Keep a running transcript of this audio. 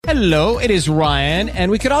Hello, it is Ryan,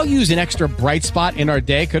 and we could all use an extra bright spot in our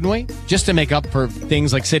day, couldn't we? Just to make up for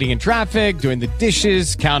things like sitting in traffic, doing the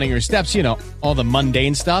dishes, counting your steps, all the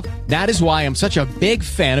mundane stuff. That is why I'm such a big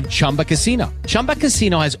fan of Chumba Casino. Chumba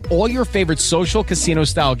Casino has all your favorite social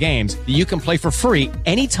casino-style games that you can play for free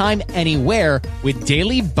anytime, anywhere with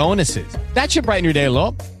daily bonuses. That should brighten your day a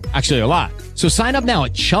little. Actually, a lot. So sign up now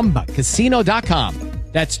at ChumbaCasino.com.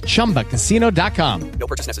 That's ChumbaCasino.com. No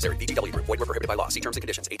purchase necessary. VGW Group. Void where prohibited by law. See terms and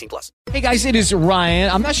conditions. 18+. Hey guys, it is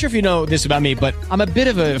Ryan. I'm not sure if you know this about me, but I'm a bit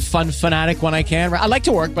of a fun fanatic when I can. I like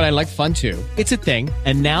to work, but I like fun too. It's a thing.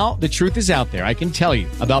 And now the truth is out there. I can tell you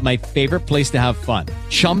about my favorite place to have fun.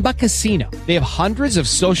 Chumba Casino. They have hundreds of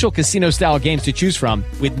social casino style games to choose from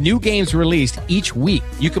with new games released each week.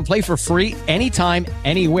 You can play for free anytime,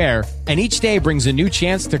 anywhere. And each day brings a new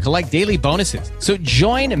chance to collect daily bonuses. So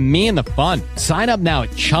join me in the fun. Sign up now at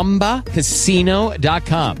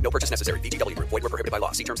ChumbaCasino.com. No purchase necessary. VGW Group. Void where prohibited by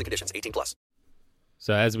law. See terms and conditions. 18+.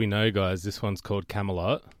 So as we know, guys, this one's called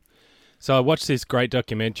Camelot. So I watched this great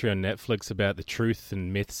documentary on Netflix about the truth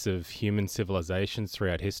and myths of human civilizations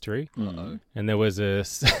throughout history. Uh-oh. And there was a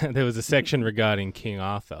section regarding King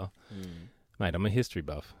Arthur. Mate, I'm a history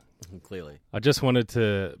buff. Clearly. I just wanted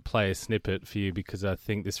to play a snippet for you because I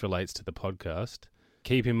think this relates to the podcast.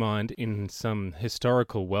 Keep in mind, in some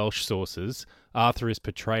historical Welsh sources, Arthur is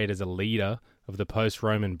portrayed as a leader of the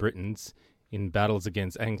post-Roman Britons in battles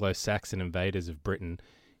against Anglo-Saxon invaders of Britain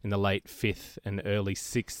in the late 5th and early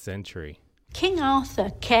 6th century. King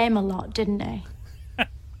Arthur came a lot, didn't he?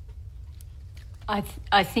 I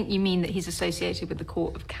think you mean that he's associated with the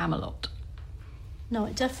court of Camelot. No,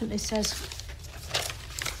 it definitely says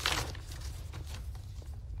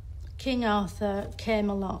King Arthur came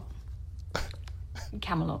a lot.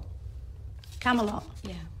 Camelot. Camelot.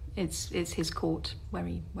 Yeah, it's his court where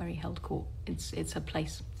he held court. It's a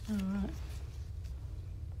place. All right.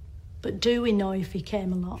 But do we know if he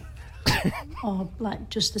came a lot, or like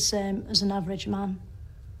just the same as an average man,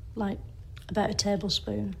 like about a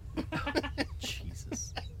tablespoon?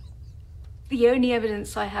 Jesus. The only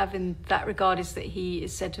evidence I have in that regard is that he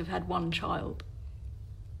is said to have had one child.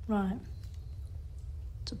 Right.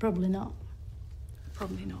 So probably not.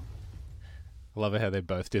 Probably not. I love it how they're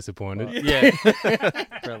both disappointed. Yeah.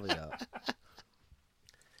 Probably not.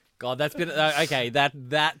 God, that's been... okay,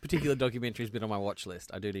 that particular documentary has been on my watch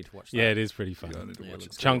list. I do need to watch that. Yeah, it is pretty fun. I need to watch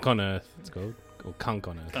it. Chunk on Earth, it's called. Or Kunk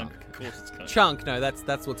on Earth. Kunk. Of course it's Kunk. Chunk, no,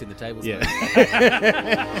 that's what's in the tablespoon.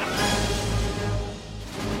 Yeah.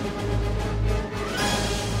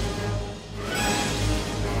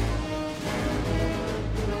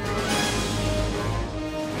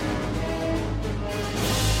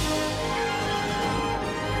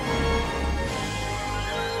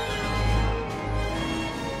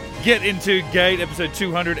 Get Into Gate, episode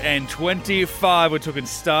 225. We're talking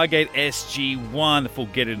Stargate SG-1. The full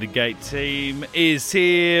Get Into Gate team is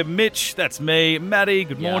here. Mitch, that's me. Maddie,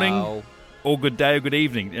 good morning. Yo. Or good day or good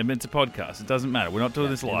evening. It's a podcast. It doesn't matter. We're not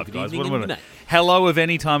doing this live, good guys. evening and good night. Hello of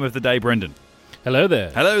any time of the day, Brendan. Hello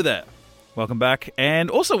there. Hello there. Welcome back.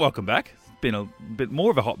 And also welcome back. It's been a bit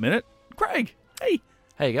more of a hot minute. Craig, hey.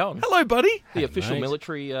 How you going? Hello, buddy. The official mate.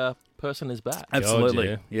 military person is back.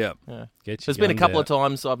 Absolutely. yeah. Yeah. Get your There's been a guns couple out. of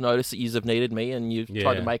times I've noticed that you have needed me and you've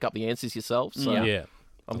tried to make up the answers yourself. So Yeah.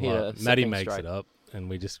 I'm A here lot. to set Maddie things makes straight. it up, and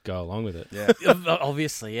we just go along with it. Yeah.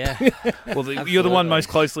 Obviously, yeah. Well, you're the one most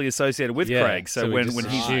closely associated with Yeah, Craig. So, we when just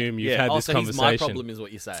he's assume you've yeah. had this So he's my conversation. problem is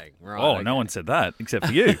what you're saying. Right, Oh, okay. no one said that except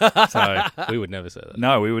for you. So We would never say that.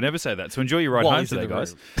 no, we would never say that. So enjoy your ride While home he's in today,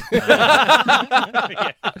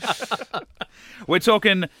 the guys. We're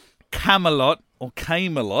talking Camelot or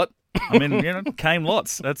Camelot. I mean,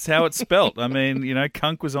 Camelots. That's how it's spelt. I mean,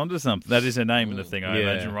 Kunk was onto something. That is her name in the thing, I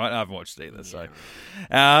Yeah. imagine, right? I haven't watched it either. So,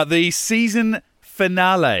 the season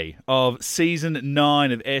finale of season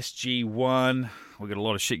 9 of SG-1. We've got a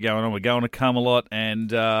lot of shit going on. We're going to Camelot, and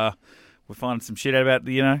we're finding some shit out about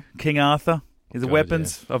the, King Arthur, the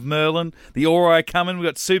weapons of Merlin, the Ori coming. We've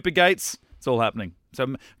got super gates. It's all happening.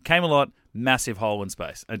 So Camelot, massive hole in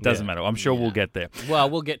space. It doesn't matter. I'm sure we'll get there. Well,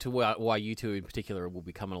 we'll get to why you two in particular will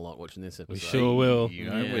be coming a lot watching this episode. We sure will.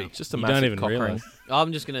 It's just a You massive don't even cock ring. realise.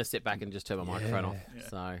 I'm just going to sit back and just turn my microphone off.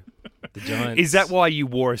 So The Giants. Is that why you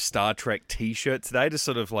wore a Star Trek T-shirt today to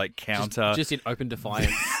sort of like counter just in open defiance.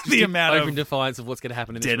 the amount open of defiance of what's going to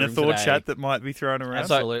happen in this room Denethor today. chat that might be thrown around?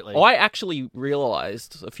 Absolutely. I actually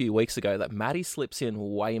realised a few weeks ago that Maddie slips in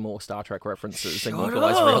way more Star Trek references than you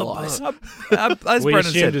guys realise. As We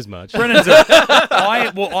Brendan assumed said, as much. Brendan's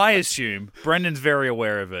I assume Brendan's very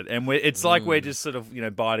aware of it, and it's like we're just sort of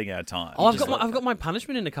biding our time. Oh, I've got my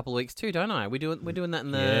punishment in a couple of weeks too, don't I? We're doing that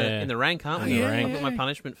in the rank, aren't we? In the rank. I've got my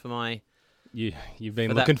punishment for my You've been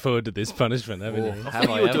For that- looking forward to this punishment, haven't you? I Have thought I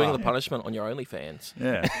you were ever? doing the punishment on your OnlyFans.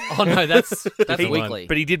 Yeah. Oh no, that's He- weekly.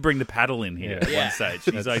 But he did bring the paddle in here at Yeah. one stage.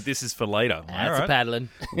 He's like, this is for later. That's All a right. paddling.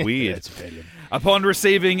 Weird. Upon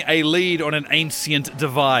receiving a lead on an ancient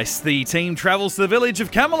device, the team travels to the village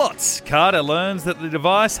of Camelot. Carter learns that the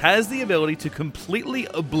device has the ability to completely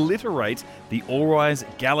obliterate the All-Rise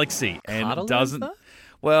galaxy and Carter learns doesn't. that?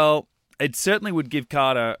 Well, it certainly would give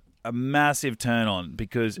Carter a massive turn on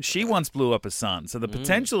because she once blew up a sun. So the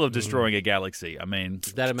potential of destroying a galaxy, I mean,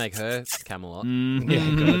 That'd make her Camelot.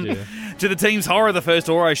 Yeah, God, yeah. to the team's horror, the first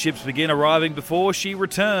Ori ships begin arriving before she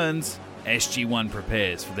returns. SG-1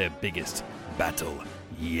 prepares for their biggest battle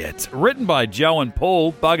yet. Written by Joe and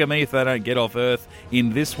Paul, bugger me if they don't get off Earth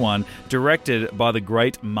in this one. Directed by the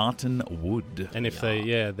great Martin Wood. And if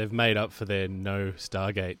they've made up for their no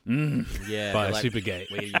Stargate Yeah, by a like,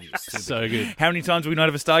 Supergate. we use So good. How many times have we not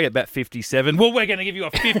have a Stargate? About 57. Well, we're going to give you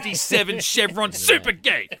a 57 Chevron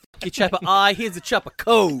Supergate. Your chopper I, here's the chopper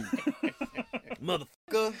code.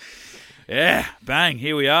 Motherfucker. Yeah, bang,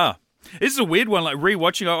 here we are. This is a weird one. Like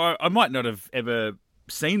rewatching, I might not have ever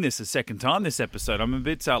seen this a second time this episode. I'm a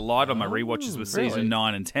bit light on my rewatches with season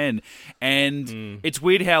 9 and 10, and it's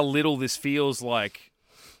weird how little this feels like.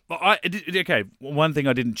 Okay, one thing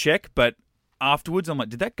I didn't check, but afterwards I'm like,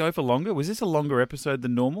 did that go for longer? Was this a longer episode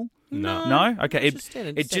than normal? No. Okay, It's just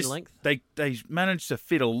standard length. they managed to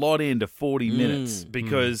fit a lot into 40 minutes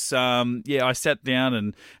because I sat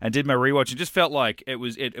down and did my rewatch. It just felt like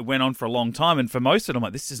it went on for a long time, and for most of it I'm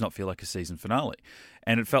like, this does not feel like a season finale.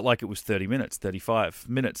 And it felt like it was 30 minutes, 35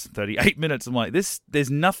 minutes, 38 minutes. I'm like, there's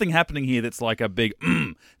nothing happening here that's like a big,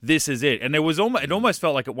 this is it. And it almost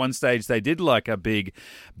felt like at one stage they did like a big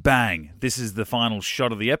bang, this is the final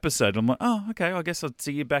shot of the episode. I'm like, oh, okay, I guess I'll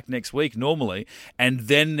see you back next week normally. And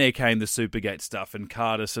then there came the Supergate stuff and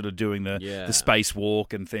Carter sort of doing the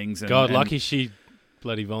spacewalk and things. And, God, and, lucky she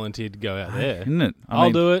bloody volunteered to go out there. Isn't it?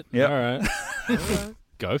 I'll do it. Yep. All right.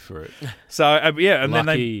 Go for it. So, and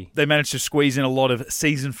Lucky. then they managed to squeeze in a lot of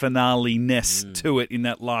season finale-ness to it in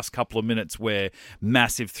that last couple of minutes where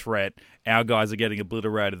massive threat, our guys are getting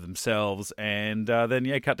obliterated themselves, and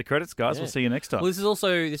then, cut the credits, guys. Yeah. We'll see you next time. Well, this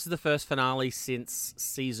is the first finale since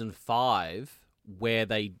season 5 where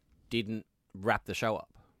they didn't wrap the show up.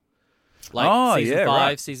 Like season 5,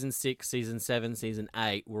 right. season 6, season 7, season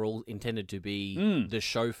 8 were all intended to be the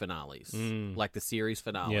show finales, like the series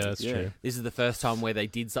finales. Yeah, that's true. This is the first time where they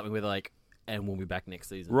did something where they're like, and we'll be back next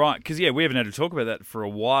season. Right, because, we haven't had to talk about that for a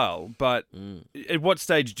while, but at what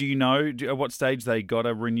stage do you know, at what stage they got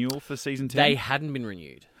a renewal for season 10? They hadn't been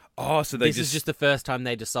renewed. Oh, so This is just the first time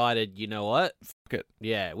they decided, you know what? Fuck it.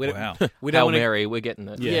 Yeah, we don't, Wow. we don't Hail want to. Mary, we're getting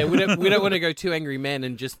it. Yeah, we don't want to go too angry men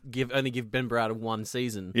and just only give Ben Browder one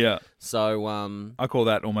season. Yeah. So I call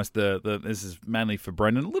that almost the this is mainly for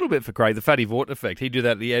Brendan, a little bit for Craig, the Fatty Vaught effect. He'd do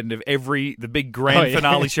that at the end of the big grand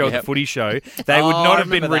finale show of the footy show. They would not I have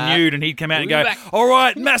been remember that. renewed, and he'd come out and go, all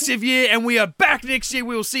right, massive year, and we are back next year.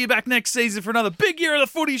 We will see you back next season for another big year of the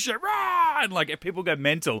footy show. Rah! And like people go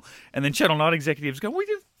mental, and then Channel 9 executives go, we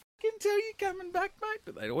just fucking tell you coming back, mate.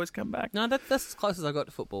 But they'd always come back. no, that's as close as I got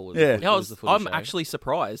to football. Was, Yeah. was the footy I'm show. actually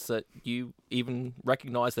surprised that you even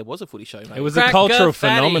recognised there was a footy show. Mate. It was Crack a cultural a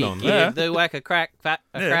fatty, phenomenon. Give the whack a crack, a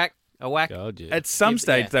crack, a whack. God, yeah. At some Yeah.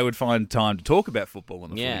 stage, they would find time to talk about football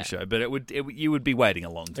on the Yeah. footy show, but you would be waiting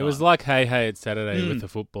a long time. It was like Hey Hey It's Saturday with the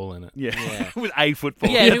football in it. yeah, with a football.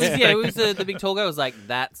 Yeah, it was the big tall guy was like,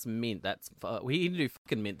 that's mint. That's we need to do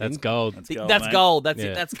fucking mint. That's gold. gold, That's mate. gold. That's Yeah.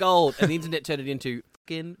 it. That's gold. And the internet turned it into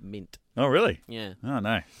fucking mint. Oh, really? Yeah. Oh,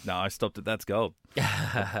 no, I stopped at that's gold.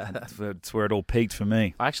 That's where it all peaked for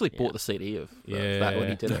me. I actually bought the CD of Yeah. that when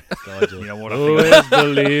he did it. God, yeah. You know what I think? Always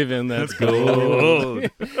believe in that's gold.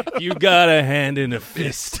 You got a hand in a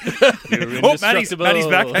fist. You're Oh, Maddie's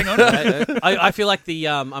back. Hang on. I feel like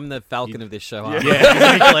I'm the Falcon of this show.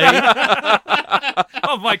 Yeah.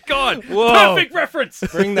 Oh my God! Whoa. Perfect reference.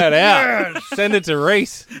 Bring that out. Send it to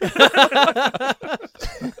Reese.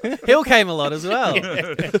 Hill came a lot as well.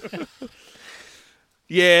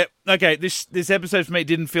 Yeah. Okay. This episode for me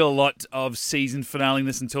didn't feel a lot of season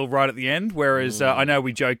finale-ness until right at the end. Whereas I know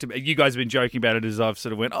we joked about, you guys have been joking about it as I've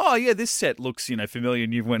sort of went, oh yeah, this set looks familiar,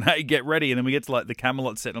 and you've went, hey, get ready, and then we get to like the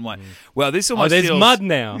Camelot set, and I'm like, well, this almost There's feels... mud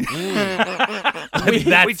now.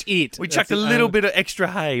 That's it. We chucked a little bit of extra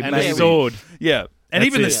hay, And maybe. a sword. Yeah. And That's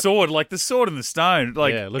even the it. sword, like the sword and the stone,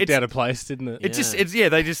 like Yeah, looked out of place, didn't it?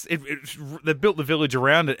 they built the village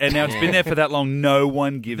around it, and now it's been there for that long. No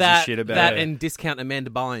one gives a shit about that it. and discount Amanda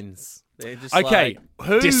Bynes. They're just Okay, like,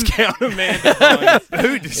 who Discount Amanda.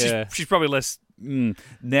 who? Yeah. She's probably less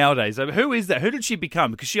nowadays. Who is that? Who did she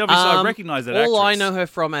become? Because she obviously I recognise that all I actress. know her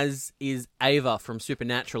from is Ava from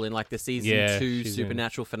Supernatural in like the season 2 she's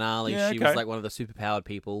Supernatural finale. Yeah, She okay. was like one of the superpowered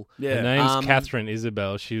people. Yeah. Her name's Catherine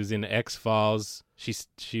Isabel. She was in X-Files. She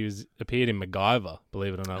appeared in MacGyver,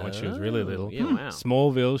 believe it or not, when she was really little. Yeah, wow.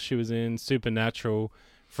 Smallville, she was in Supernatural.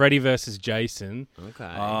 Freddy versus Jason. Okay.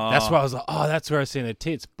 That's why I was like, oh, that's where I seen her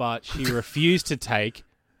tits. But she refused to take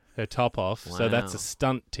her top off, so that's a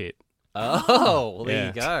stunt tit. Oh, well, there Yeah.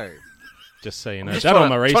 you go. Just so you know. Just That on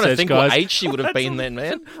my trying to research, think guys. what age she would have been then,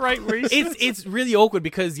 man. Great research. It's really awkward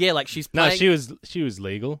because like she's No, playing... she was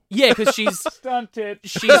legal. Yeah, because she's Stunted.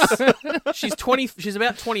 she's 20. She's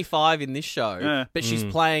about 25 in this show, Yeah. but she's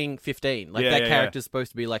playing 15. Like Yeah, that yeah, character's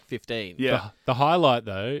supposed to be like 15. Yeah. The highlight,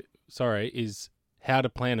 though, is how to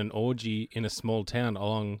plan an orgy in a small town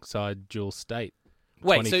alongside Jewel State.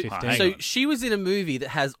 Wait, so 2015. she was in a movie that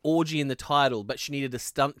has orgy in the title, but she needed a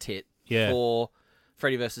stunt tit for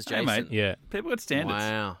Freddy versus Hey, Jason. mate. Yeah, People got standards.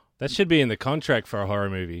 Wow. that should be in the contract for a horror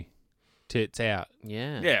movie. Tits out.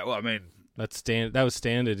 Yeah. Yeah, well, I mean, That was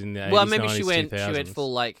standard in the 80s, Well, maybe 90s, she went 2000s.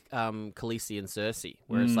 full like Khaleesi and Cersei,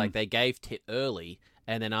 whereas like they gave tit early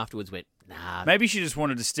and then afterwards went nah. maybe she just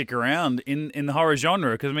wanted to stick around in the horror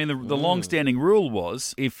genre because I mean the long-standing rule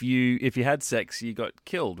was if you had sex you got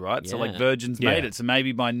killed, right? So like Yeah. virgins Yeah. made it. So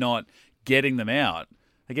maybe by not getting them out,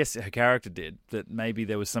 I guess her character did, that maybe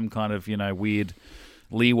there was some kind of weird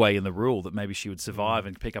leeway in the rule that maybe she would survive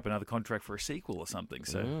and pick up another contract for a sequel or something.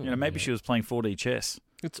 So maybe she was playing 4D chess.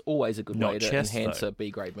 It's always a good Not way to chess, enhance though. a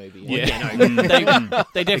B-grade movie. Yeah. They definitely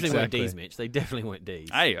weren't Exactly. D's, Mitch. They definitely weren't D's.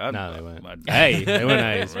 Hey, No, they weren't. Hey, they weren't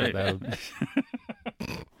A's. But they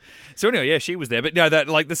were... So anyway, yeah, she was there, but no, that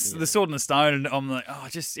like the Sword and the Stone, and I'm like, oh,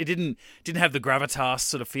 just it didn't have the gravitas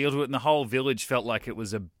sort of feel to it, and the whole village felt like it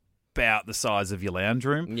was about the size of your lounge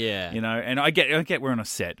room. Yeah. And I get we're on a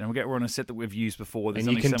set, and we're on a set that we've used before. There's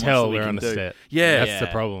And you only can so much tell that we we're can on a do. set. Yeah, That's the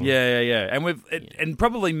problem. Yeah, and and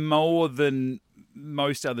probably more than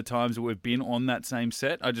most other times that we've been on that same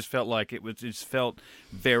set. I just felt like it just felt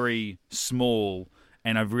very small.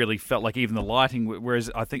 And I've really felt like even the lighting, whereas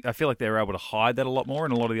I feel like they were able to hide that a lot more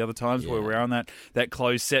in a lot of the other times where we're on that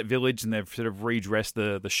closed set village and they've sort of redressed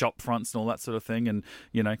the shop fronts and all that sort of thing and,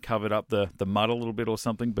 covered up the mud a little bit or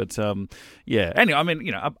something. But, yeah. Anyway, I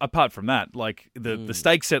mean, apart from that, like the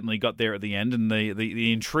stakes certainly got there at the end and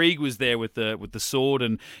the intrigue was there with the sword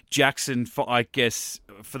and Jackson, I guess,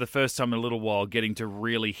 for the first time in a little while, getting to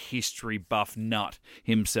really history buff nut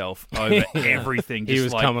himself over everything. He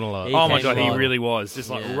was coming along. Oh, my came God, he along. really was. Just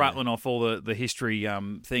like rattling off all the history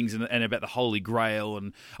things and about the Holy Grail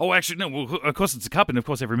and actually no, well of course it's a cup and of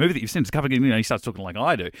course every movie that you've seen is a cup and he starts talking like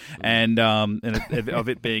I do and of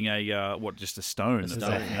it being just a stone. It's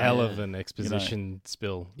a hell of an exposition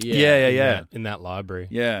spill. Yeah. In that library.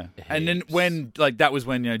 Yeah, and then when that was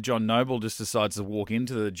when John Noble just decides to walk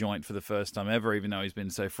into the joint for the first time ever, even though he's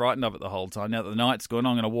been so frightened of it the whole time. Now that the night's gone,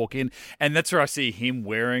 I'm going to walk in, and that's where I see him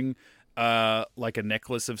wearing like a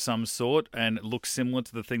necklace of some sort, and it looks similar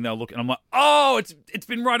to the thing they'll look. And I'm like, oh, it's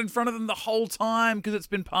been right in front of them the whole time because it's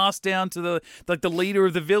been passed down to the leader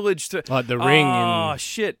of the village to Like the ring Oh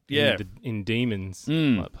shit, yeah. in Demons,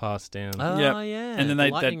 like passed down. Oh, Yep. yeah. And then the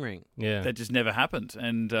they- lightning that- ring. yeah. That just never happened,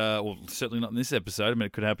 and well, certainly not in this episode. I mean,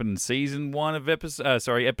 it could happen in season 1 of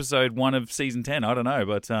episode 1 of season 10. I don't know,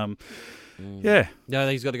 but yeah. No,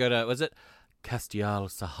 he's got to go to, was it? Castiel,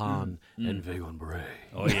 Sahan, and Vagon Bray.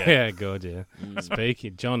 Oh yeah. Yeah, God, yeah.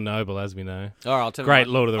 Speaking, John Noble, as we know. All right, I'll turn Great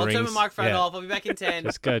my, Lord of the I'll Rings. turn my microphone Yeah. off. I'll be back in 10.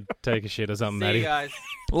 Just go take a shit or something, See Matty. you guys.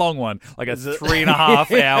 Long one, like a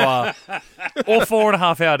 3.5 hour or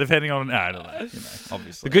 4.5 hour, depending on. No, I don't know.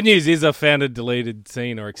 Obviously. The good news is I found a deleted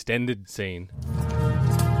scene or extended scene.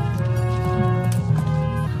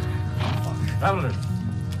 Travelers,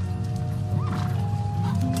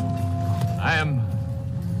 I am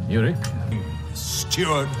Yurik,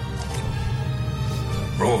 Steward.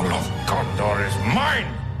 Rule of Gondor is mine,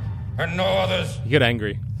 and no others. You get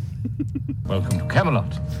angry. welcome to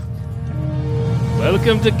Camelot.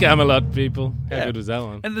 Welcome to Camelot, people. How good was that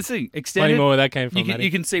one? And the thing, Plenty extended. more where that came from, You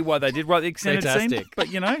Matty. can see why they did write the extended scene, Fantastic.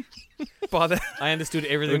 but by the I understood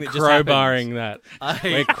everything We're that just happened. crowbarring that.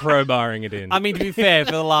 We're crowbarring it in. I mean, to be fair,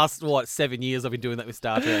 for the last, 7 years I've been doing that with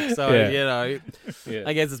Star Trek. So, Yeah. Yeah.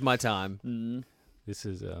 I guess it's my time. This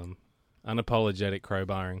is unapologetic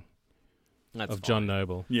crowbarring That's of fine. John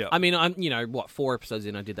Noble. yeah. I mean, I'm 4 episodes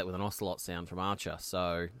in, I did that with an ocelot sound from Archer.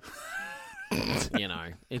 So, it's been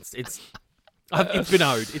owed. It's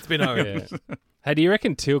been owed. Yeah. Hey, do you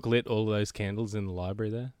reckon Tilk lit all those candles in the library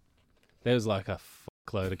there? There was like a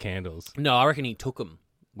fuckload of candles. No, I reckon he took them.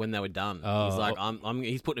 when they were done. Oh. He's like,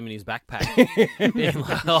 he's putting them in his backpack. Being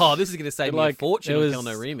like, oh, this is going to save me a fortune on Kel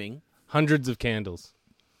No Reaming. Hundreds of candles.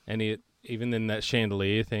 And even in that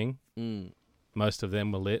chandelier thing, most of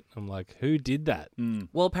them were lit. I'm like, who did that?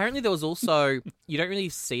 Well, apparently there was also, you don't really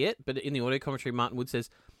see it, but in the audio commentary, Martin Wood says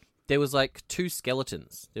there was like 2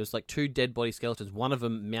 skeletons. There was like 2 dead body skeletons. One of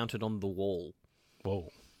them mounted on the wall. Whoa.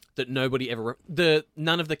 That nobody ever...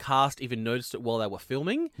 none of the cast even noticed it while they were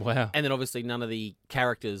filming. Wow. And then obviously none of the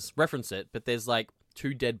characters reference it, but there's like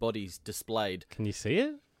 2 dead bodies displayed. Can you see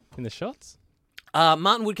it in the shots?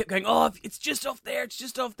 Martin Wood kept going, oh, it's just off there, it's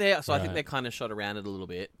just off there. So I think they kind of shot around it a little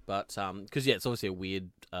bit. But, because, it's obviously a weird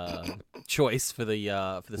choice for the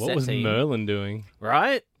set team. What was Merlin doing?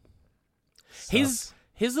 Right? Sus.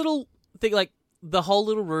 His little thing, like, the whole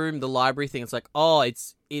little room, the library thing, it's like, oh,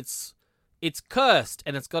 it's cursed,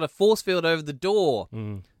 and it's got a force field over the door.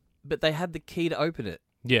 But they had the key to open it.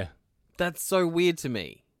 Yeah. That's so weird to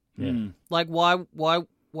me. Yeah. Like, why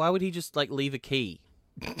would he just, like, leave a key?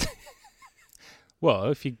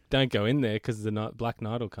 Well, if you don't go in there because the Black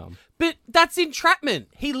Knight will come. But that's entrapment.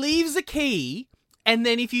 He leaves a key, and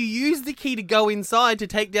then if you use the key to go inside to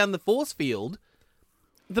take down the force field,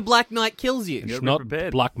 the Black Knight kills you. It's not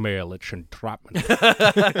blackmail, it's entrapment.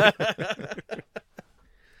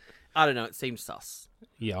 I don't know, it seems sus.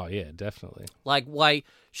 Yeah, definitely. Like, why...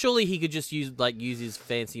 Surely he could just use his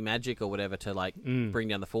fancy magic or whatever to, like, bring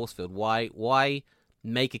down the force field. Why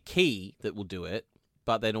make a key that will do it,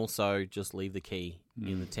 but then also just leave the key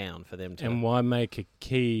in the town for them to... And why make a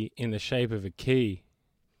key in the shape of a key?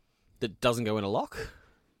 That doesn't go in a lock?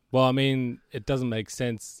 Well, I mean, it doesn't make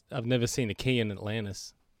sense. I've never seen a key in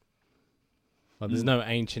Atlantis. Like, there's no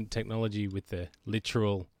ancient technology with the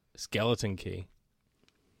literal skeleton key.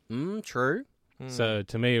 True. So,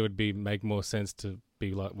 to me, it would make more sense to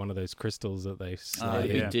be like one of those crystals that they slide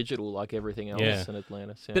It'd in. be digital like everything else in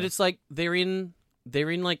Atlantis. Yeah. But it's like, they're in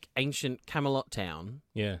like ancient Camelot town.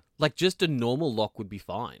 Yeah. Like, just a normal lock would be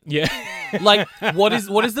fine. Yeah. Like, what is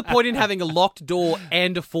the point in having a locked door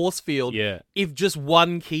and a force field if just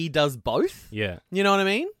one key does both? Yeah. You know what I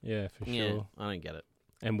mean? Yeah, for sure. Yeah, I don't get it.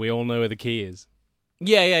 And we all know where the key is.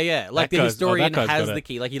 Yeah. Like, the historian that guy's has got the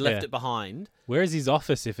key. Like, he left it behind. Where is his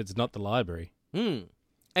office if it's not the library?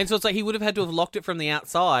 And so it's like he would have had to have locked it from the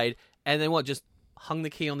outside and then just hung the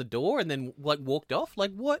key on the door and then, like, walked off?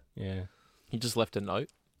 Like, what? Yeah. He just left a note. It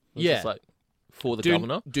was Yeah. just like, for the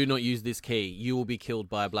governor. Do not use this key. You will be killed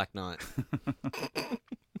by a Black Knight.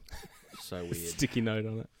 So weird. Sticky note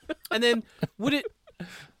on it. And then, would it...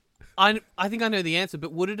 I think I know the answer,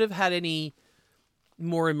 but would it have had any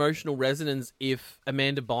more emotional resonance if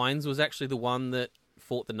Amanda Bynes was actually the one that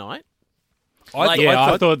fought the knight?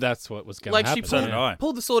 I thought that's what was going to happen. She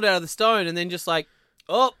pulled the sword out of the stone and then just like,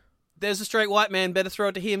 oh, there's a straight white man, better throw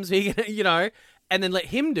it to him so he can, you know, and then let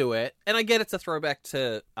him do it. And I get it's a throwback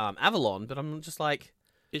to Avalon, but I'm just like...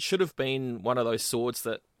 It should have been one of those swords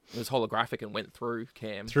that was holographic and went through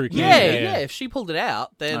Cam. Yeah. If she pulled it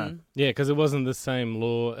out, then... Yeah, because it wasn't the same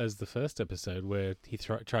law as the first episode where he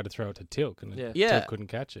tried to throw it to Tilk and Tilk couldn't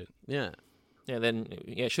catch it. Yeah. Yeah, then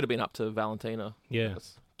it should have been up to Valentina. Yeah.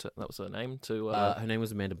 That was her name. Her name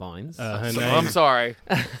was Amanda Bynes. Her name I'm sorry.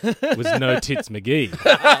 was No Tits McGee.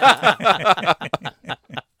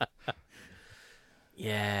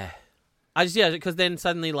 Yeah. Because then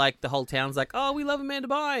suddenly, like, the whole town's like, oh, we love Amanda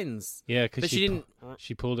Bynes. Yeah, because she didn't...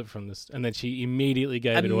 She pulled it from this, and then she immediately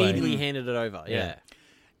gave it away. Immediately handed it over, yeah.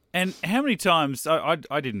 And how many times... I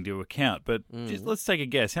didn't do a count, but just, let's take a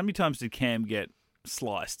guess. How many times did Cam get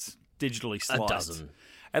sliced? Digitally sliced? A dozen.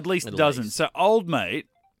 At least a dozen. So old mate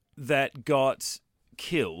that got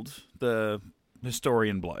killed, the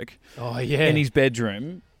historian bloke, in his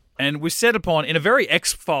bedroom... And was set upon in a very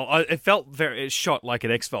X-Files... It felt very... It shot like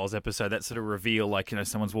an X-Files episode, that sort of reveal, like, you know,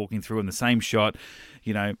 someone's walking through in the same shot,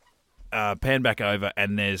 you know, pan back over,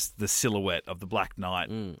 and there's the silhouette of the Black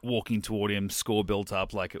Knight walking toward him, score built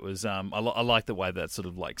up, like it was... I like the way that sort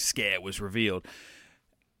of, like, scare was revealed.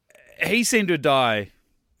 He seemed to die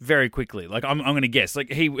very quickly. Like, I'm going to guess.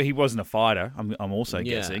 Like, he wasn't a fighter, I'm also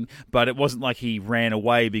guessing, but it wasn't like he ran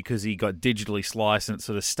away because he got digitally sliced and it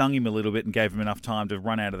sort of stung him a little bit and gave him enough time to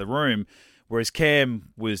run out of the room, whereas Cam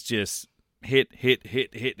was just hit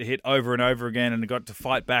over and over again and got to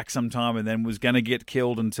fight back sometime and then was going to get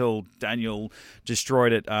killed until Daniel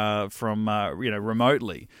destroyed it from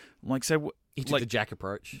remotely. I'm like, so... He took the Jack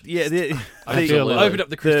approach. Yeah. Opened up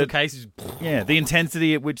the crystal cases. Yeah, the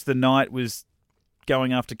intensity at which the knight was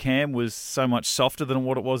going after Cam was so much softer than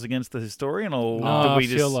what it was against the historian, or No, did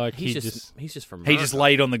we I feel like he's just from he just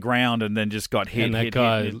laid on the ground and then just got hit. and that hit,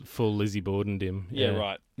 guy hit. full Lizzie Borden'd him. Yeah,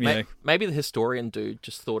 right. Yeah. Maybe the historian dude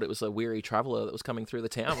just thought it was a weary traveller that was coming through the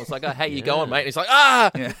town. It was like, oh, how you going, mate? And he's like, ah!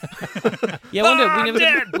 Yeah, I wonder,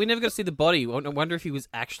 we never got to see the body. I wonder if he was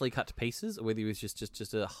actually cut to pieces or whether he was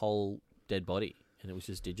just a whole dead body and it was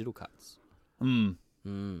just digital cuts.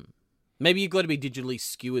 Maybe you've got to be digitally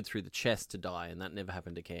skewered through the chest to die, and that never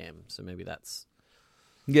happened to Cam. So maybe that's...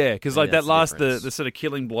 Yeah, because like that last, the the sort of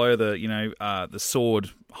killing blow, the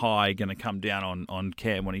sword high going to come down on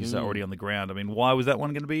Cam when he's already on the ground. I mean, why was that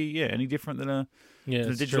one going to be any different than a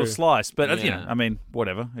digital slice? But I mean,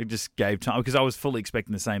 whatever. It just gave time because I was fully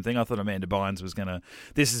expecting the same thing. I thought Amanda Bynes was going to.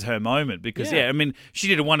 This is her moment because I mean, she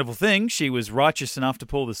did a wonderful thing. She was righteous enough to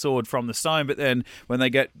pull the sword from the stone, but then when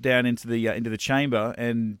they get down into the chamber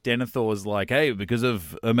and Denethor's like, "Hey, because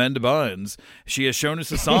of Amanda Bynes, she has shown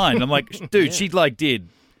us a sign." I'm like, dude, she did.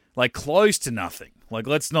 Like, close to nothing. Like,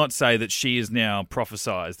 let's not say that she is now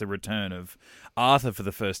prophesied the return of Arthur for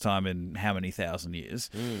the first time in how many thousand years.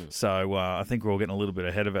 So I think we're all getting a little bit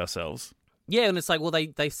ahead of ourselves. Yeah, and it's like, well,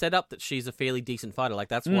 they set up that she's a fairly decent fighter. Like,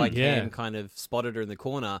 that's why Cam kind of spotted her in the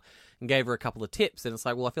corner and gave her a couple of tips. And it's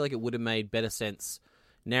like, well, I feel like it would have made better sense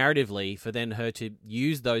narratively for then her to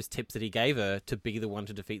use those tips that he gave her to be the one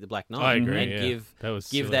to defeat the Black Knight. I agree, and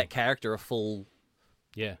give that character a full...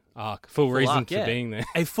 arc. Full reason arc, for being there.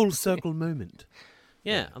 A full circle moment.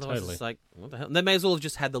 Yeah, otherwise totally. it's like, what the hell? And they may as well have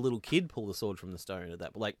just had the little kid pull the sword from the stone at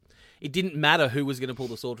that. But like, it didn't matter who was going to pull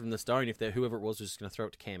the sword from the stone if whoever it was just going to throw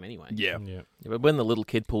it to Cam anyway. Yeah. But when the little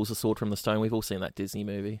kid pulls the sword from the stone, we've all seen that Disney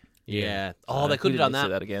movie. Yeah. Oh, they could have done that. See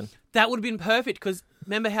that again. That would have been perfect because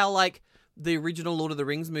remember how like the original Lord of the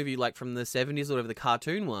Rings movie, like from the 70s or whatever, the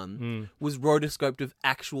cartoon one, was rotoscoped of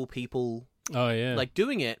actual people like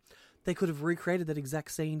doing it. They could have recreated that exact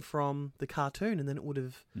scene from the cartoon, and then it would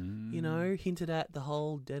have, hinted at the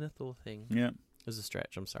whole Denethor thing. Yeah. It was a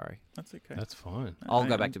stretch. I'm sorry. That's okay. That's fine. I'll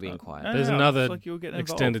go back to being quiet. There's another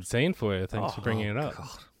extended scene for you. Thanks for bringing it up. God.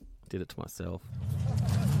 Did it to myself.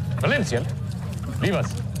 Valencia, leave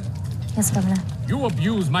us. Yes, Governor. You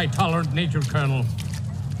abuse my tolerant nature, Colonel.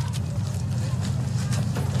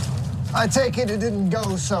 I take it didn't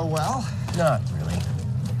go so well. Not really.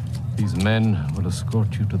 These men will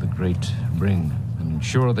escort you to the Great Ring and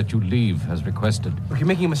ensure that you leave as requested. Look, you're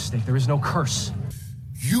making a mistake. There is no curse.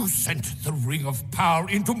 You sent the Ring of Power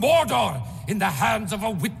into Mordor in the hands of a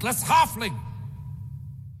witless halfling.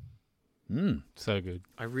 So good.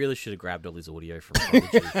 I really should have grabbed all his audio from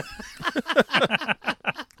Prodigy.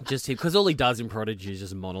 Just because all he does in Prodigy is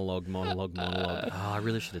just monologue. Oh, I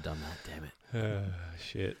really should have done that. Damn it.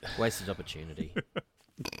 Shit. Wasted opportunity.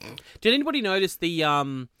 Did anybody notice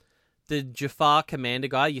the Jafar commander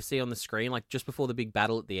guy you see on the screen, like just before the big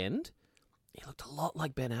battle at the end? He looked a lot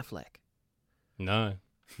like Ben Affleck. No.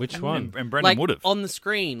 Which one? And Brendan would have. On the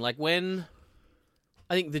screen, like when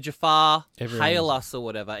I think the Jafar hail us or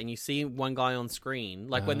whatever, and you see one guy on screen,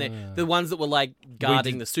 like when they're the ones that were like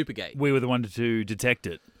guarding the super gate. We were the one to detect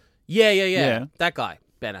it. Yeah. That guy,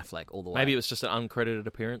 Ben Affleck, all the way. Maybe it was just an uncredited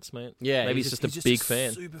appearance, mate. Yeah, maybe he's just a big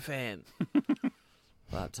fan. Super fan.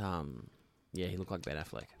 But yeah, he looked like Ben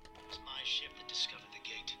Affleck. It's my ship that discovered the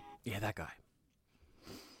gate. Yeah, that guy.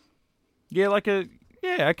 Yeah, like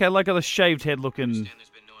a shaved head looking.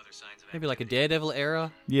 Maybe like a Daredevil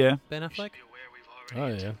era. Yeah. Ben Affleck. Oh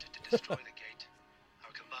yeah. To destroy the gate.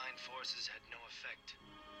 Our combined forces had no effect.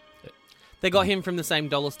 They got him from the same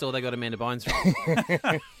dollar store they got Amanda Bynes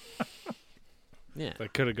from. Yeah. They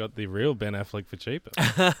could have got the real Ben Affleck for cheaper.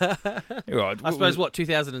 Right. I suppose,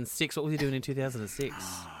 2006? What was he doing in 2006?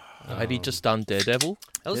 Had he just done Daredevil?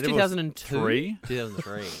 That was Daredevil 2002?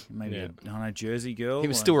 2003. Maybe a Jersey girl. He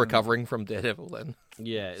was still recovering from Daredevil then.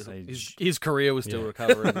 Yeah, his career was still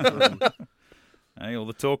recovering. Hey, all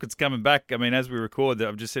the talk it's coming back. I mean, as we record,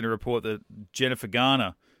 I've just seen a report that Jennifer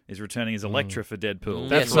Garner is returning as Elektra for Deadpool.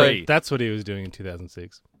 That's what he was doing in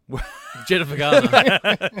 2006. Jennifer Garner.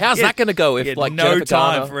 How's that going to go if like no Jennifer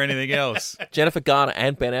time Garner, for anything else? Jennifer Garner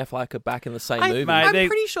and Ben Affleck are back in the same movie? Mate, I'm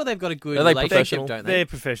pretty sure they've got a good Are they relationship, professional? don't they? They're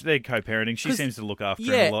professional. They're co-parenting. She seems to look after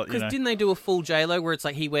him a lot. because didn't they do a full J-Lo where it's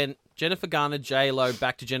like he went Jennifer Garner, J-Lo,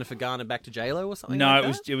 back to Jennifer Garner, back to J-Lo or something? No,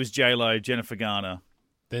 like it was J-Lo, Jennifer Garner.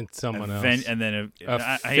 Then someone else. And then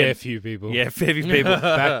a fair few people. Yeah, fair few people.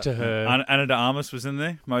 Back to her. Anna de Armas was in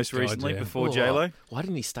there most recently before J-Lo. Why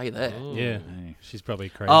didn't he stay there? Yeah. Hey. She's probably a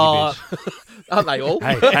crazy bitch. Aren't they all?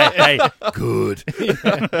 Hey, good.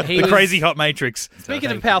 The crazy hot Matrix.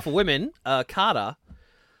 Speaking of powerful women, Carter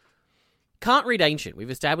can't read ancient. We've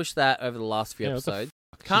established that over the last few episodes.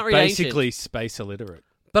 Can't read basically ancient. space illiterate.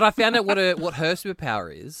 But I found out what her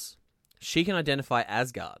superpower is. She can identify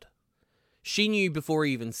Asgard. She knew before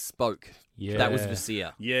he even spoke. Yeah. That was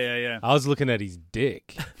Visir. Yeah. I was looking at his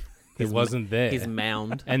dick. It wasn't there. His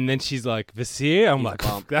mound. And then she's like, Visir? I'm His like,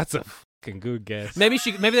 bump. that's a fucking good guess. Maybe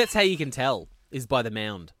that's how you can tell, is by the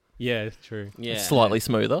mound. Yeah, true. Yeah. Slightly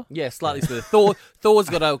smoother. Yeah, slightly smoother. Thor's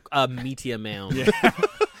got a meteor mound. Yeah.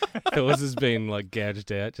 Thor's has been like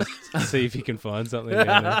gouged out just to see if he can find something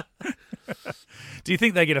down there. Do you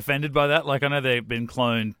think they get offended by that? Like, I know they've been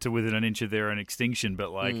cloned to within an inch of their own extinction,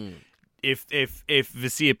 but like, if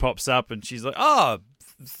Visir pops up and she's like, "Oh,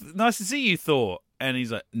 nice to see you, Thor," and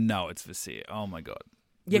he's like, "No, it's Visir." Oh my god.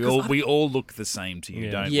 Yeah, we all look the same to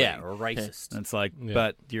you, don't we? Yeah, or racist. And it's like,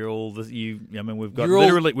 but you're all I mean, we've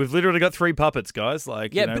literally got 3 puppets, guys.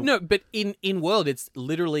 Like, yeah, but in world, it's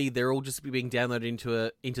literally they're all just being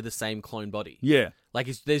downloaded into the same clone body. Yeah, like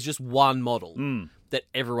there's just one model that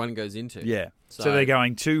everyone goes into. Yeah, so they're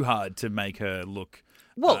going too hard to make her look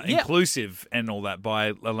inclusive and all that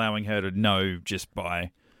by allowing her to know just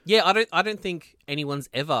by. Yeah, I don't think anyone's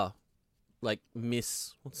ever. Like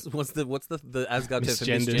what's the Asgard term for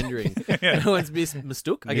misgendering? No one's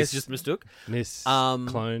mistook. I guess just mistook.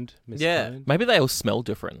 Cloned. Yeah. Maybe they all smell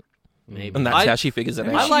different. Maybe. And that's how she figures it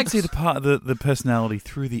out. I like to see the personality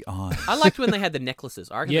through the eyes. I liked when they had the necklaces.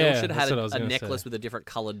 I reckon they all should have had a necklace with a different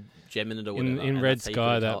coloured gem in it or whatever. In Red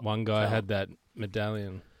Sky, that one guy had that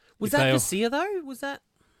medallion. Was that Visir though? Was that?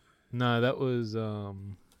 No, that was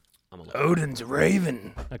Odin's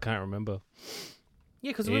Raven. I can't remember. Yeah,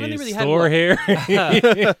 because we've only really had Thor here.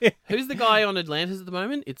 Who's the guy on Atlantis at the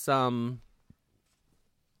moment? It's I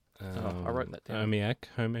wrote that down. Hermiad.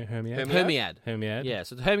 Yeah,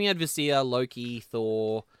 so Hermiad, Visir, Loki,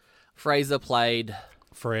 Thor, Fraser played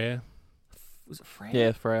Freyr. Was it Freyr?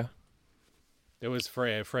 Yeah, Freyr. It was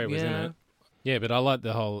Freyr. Freyr was in it. Yeah, but I like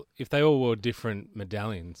the whole. If they all wore different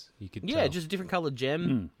medallions, you could. Yeah, tell. just a different coloured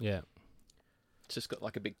gem. Yeah. It's just got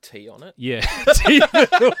like a big T on it. Yeah.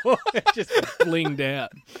 Just blinged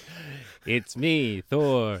out. It's me,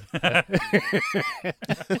 Thor.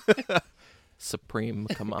 Supreme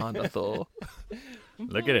Commander Thor.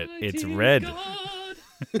 Look at it. It's red.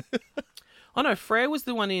 Oh no, Freyr was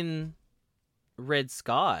the one in Red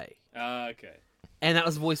Sky. Okay. And that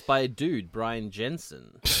was voiced by a dude, Brian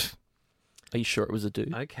Jensen. Are you sure it was a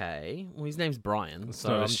dude? Okay. Well, his name's Brian, so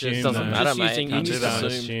not I'm assume, just, doesn't matter, using,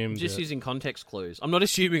 mate. just using context clues. I'm not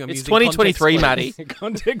assuming. It's 2023, Matty.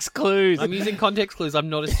 Context clues. I'm using context clues. I'm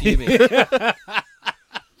not assuming.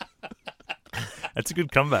 That's a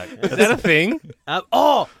good comeback. Is that a thing?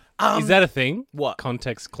 Is that a thing? What?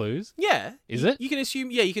 Context clues? Yeah. Is it? You can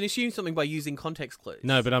assume. Yeah, you can assume something by using context clues.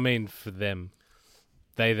 No, but I mean for them.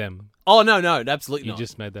 They, them. Oh, no, absolutely you not. You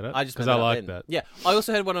just made that up? I just made that that up. Because I like then. that. Yeah. I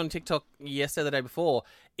also heard one on TikTok yesterday, the day before.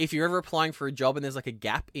 If you're ever applying for a job and there's like a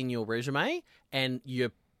gap in your resume and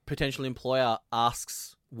your potential employer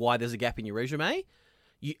asks why there's a gap in your resume,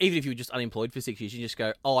 even if you were just unemployed for 6 years, you just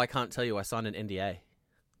go, "Oh, I can't tell you. I signed an NDA."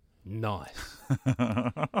 Nice.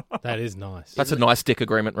 That is nice. That's a nice dick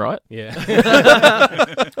agreement, right? Yeah.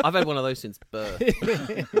 I've had one of those since birth.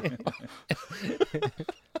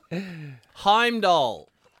 Heimdall.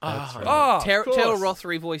 Right. Taylor Roth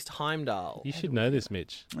revoiced Heimdall. You should know this,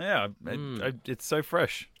 Mitch. Yeah, it's so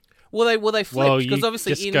fresh. Well, they flipped because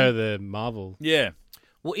obviously just go the Marvel. Yeah.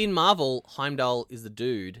 Well, in Marvel, Heimdall is the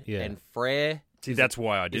dude, and Freyr. See, that's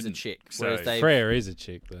why I is didn't. a chick. So. Freyr is a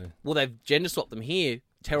chick, though. Well, they've gender swapped them here.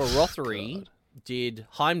 Tara Rothery did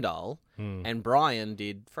Heimdall, and Brian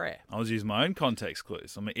did Freyr. I was using my own context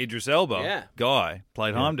clues. I mean, Idris Elba, guy,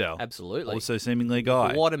 played Heimdall. Absolutely. Also seemingly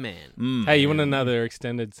guy. What a man. Hey, you want another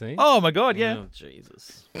extended scene? Oh, my God, yeah. Oh,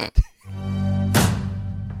 Jesus.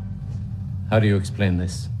 How do you explain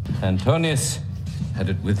this? Antonius had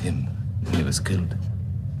it with him when he was killed.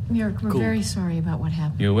 We're very sorry about what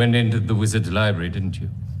happened. You went into the wizard's library, didn't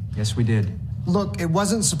you? Yes, we did. Look, it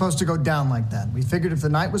wasn't supposed to go down like that. We figured if the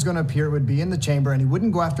knight was going to appear, it would be in the chamber, and he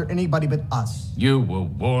wouldn't go after anybody but us. You were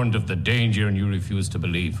warned of the danger, and you refused to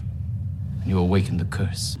believe. And you awakened the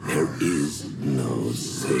curse. There is no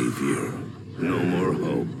savior. No more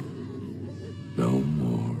hope. No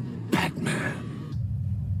more Batman.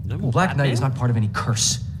 No more Black Batman? Knight is not part of any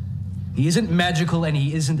curse. He isn't magical, and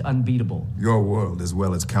he isn't unbeatable. Your world, as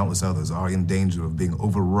well as countless others, are in danger of being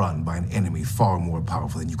overrun by an enemy far more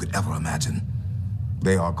powerful than you could ever imagine.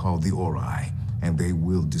 They are called the Ori, and they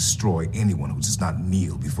will destroy anyone who does not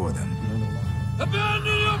kneel before them.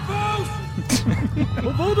 Abandon your post!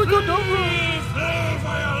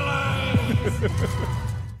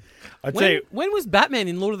 I tell you, when was Batman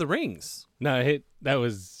in Lord of the Rings? No, that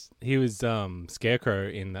was He was Scarecrow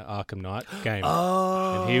in the Arkham Knight game.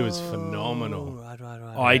 Oh, and he was phenomenal.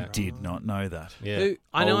 Right. I did not know that. Yeah.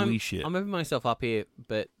 Holy shit. I'm moving myself up here,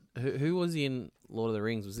 but who was he in Lord of the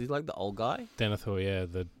Rings? Was he like the old guy? Denethor, yeah.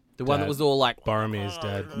 The one that was all like Boromir's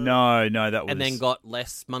dad. No, that was... And then got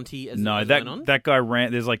less munty as No, it went on? that guy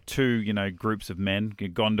ran... There's like two, groups of men,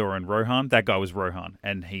 Gondor and Rohan. That guy was Rohan,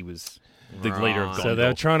 and he was the leader of Gondor. So they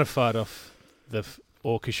were trying to fight off the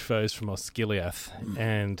orcish foes from Osgiliath,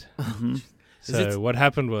 and so what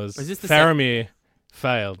happened was Faramir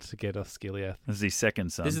failed to get Osgiliath. This is his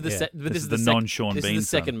second son. This is the non-Sean Bean This is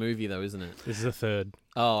the second son. movie, though, isn't it? This is the third.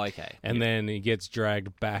 Oh, okay. And then he gets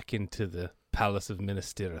dragged back into the Palace of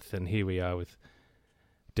Minas Tirith, and here we are with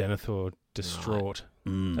Denethor distraught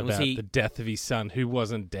about the death of his son, who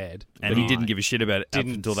wasn't dead. And he didn't give a shit about it up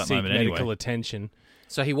until that moment anyway. Medical attention.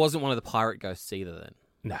 So he wasn't one of the pirate ghosts either then?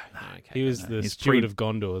 No. Okay. He was the steward of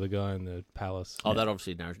Gondor, the guy in the palace. Oh, that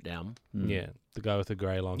obviously narrows it down. Yeah, the guy with the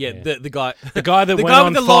grey long hair. Yeah, the guy that went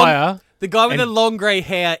on fire. The guy with the long grey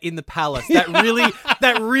hair in the palace. That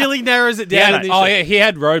really narrows it down. Yeah, he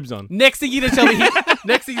had robes on. Next thing you're gonna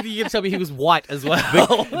tell me he was white as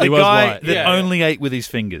well. The guy that only ate with his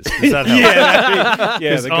fingers. Does that help?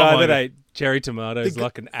 The guy that ate cherry tomatoes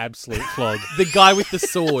like an absolute flog. The guy with the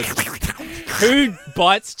sword. Who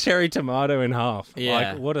bites cherry tomato in half?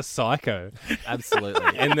 Yeah. Like, what a psycho.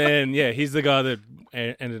 Absolutely. And then, he's the guy that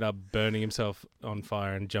ended up burning himself on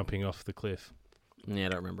fire and jumping off the cliff. Yeah, I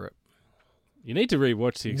don't remember it. You need to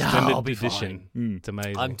rewatch the extended I'll be edition. fine. It's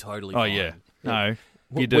amazing. I'm totally Oh, fine. yeah. No,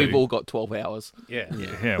 you do. We've all got 12 hours.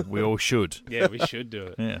 Yeah, we all should. Yeah, we should do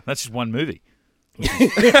it. Yeah, that's just one movie.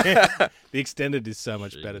 The extended is so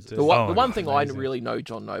much better too. The one thing I really know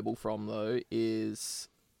John Noble from, though, is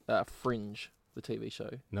Fringe, the TV show.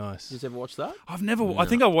 Nice. Did you ever watch that? I've never. I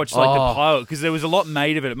think I watched the pilot because there was a lot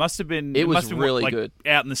made of it. It must have been. It must was have been, really good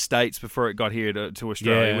out in the States before it got here to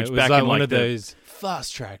Australia. Yeah, which it was back like in one of those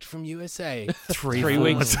fast tracked from USA. 3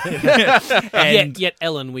 weeks. And yet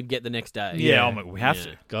Ellen we'd get the next day. Yeah, we have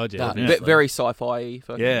to. God, very sci-fi.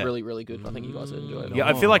 Yeah. Really, really good. I think you guys would enjoy it. Yeah,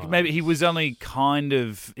 I feel like maybe he was only kind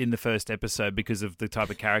of in the first episode because of the type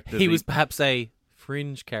of character. He was perhaps a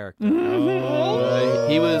fringe character.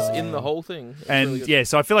 He was in the whole thing. And really good.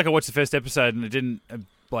 so I feel like I watched the first episode and it didn't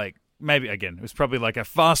maybe again it was probably like a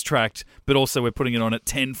fast tracked, but also we're putting it on at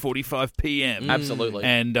 10:45 p.m. Absolutely.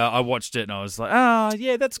 And I watched it and I was like,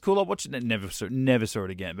 yeah, that's cool. I'll watch it. And never saw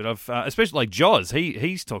it again. But I've especially like Jaws.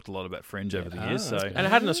 He's talked a lot about Fringe over the years. So and it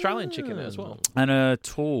had an Australian chick in it as well. And a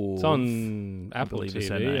tour. It's on Apple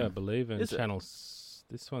TV, I believe, and Is it? channels.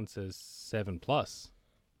 This one says 7+.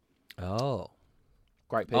 Oh.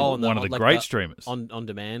 Great people. Oh, one of the great streamers. On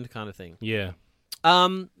demand kind of thing. Yeah.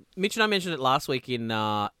 Mitch and I mentioned it last week in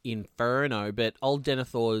Inferno, but old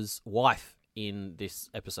Denethor's wife in this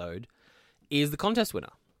episode is the contest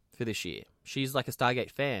winner for this year. She's like a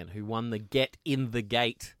Stargate fan who won the Get in the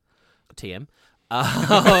Gate TM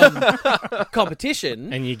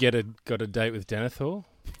competition. And you got a date with Denethor?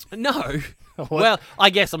 No. Well, I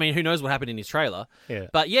guess, who knows what happened in his trailer. Yeah.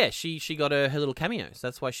 But yeah, she got her little cameos.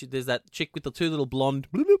 That's why there's that chick with the two little blonde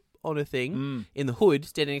bloop, bloop on her thing in the hood,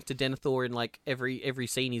 standing next to Denethor in like every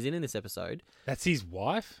scene he's in this episode. That's his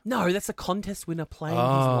wife? No, that's a contest winner playing his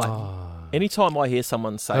wife. Anytime I hear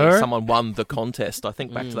someone say someone won the contest, I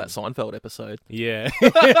think back to that Seinfeld episode. Yeah.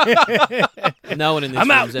 No one in this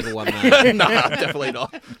room's ever won that. No, definitely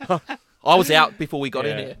not. I was out before we got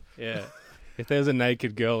in here. Yeah. If there was a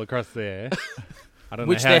naked girl across there, I don't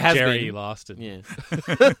Which know there how has Jerry been. lasted. Yeah.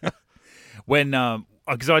 When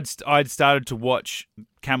because I'd started to watch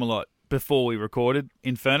Camelot before we recorded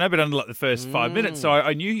Inferno, but only like the first 5 minutes. So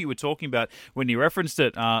I knew you were talking about when you referenced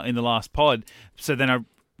it in the last pod. So then I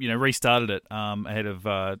restarted it ahead of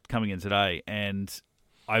coming in today, and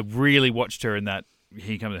I really watched her in that.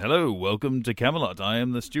 He comes, hello, welcome to Camelot. I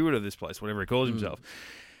am the steward of this place, whatever he calls himself.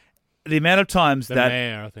 The amount of times The that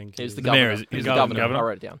mayor, I think. He's the the mayor governor. is He's the the governor. governor. I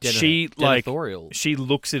wrote it down. She Denethorial. she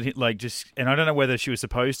looks at him like just, and I don't know whether she was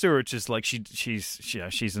supposed to or it's just like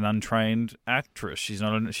she's an untrained actress. She's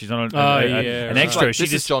not an extra. Like, she this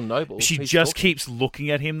just is John Noble. She He's just talking. keeps looking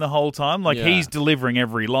at him the whole time. Like he's delivering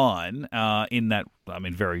every line in that.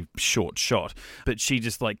 Very short shot, but she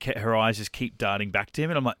just her eyes just keep darting back to him,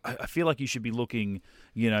 and I'm like, I feel like you should be looking,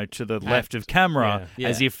 to the left of camera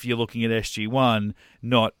as if you're looking at SG-1,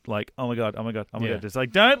 not like, oh my god. Just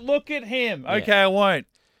like, don't look at him. Okay, I won't.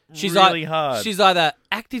 She's really hard. She's either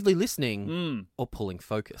actively listening or pulling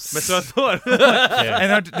focus. That's what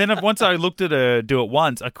I thought. And once I looked at her do it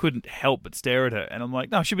once, I couldn't help but stare at her. And I'm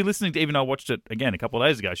like, no, I should be listening to, even though I watched it again a couple of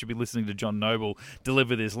days ago, I should be listening to John Noble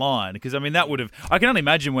deliver this line. Because, that would have, I can only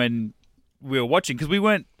imagine when we were watching, because we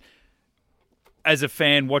weren't as a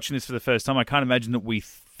fan watching this for the first time, I can't imagine that we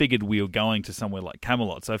figured we were going to somewhere like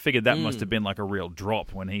Camelot. So I figured that must have been like a real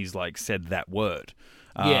drop when he's like said that word.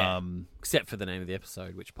 Yeah, except for the name of the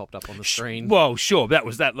episode, which popped up on the screen. Well, sure, that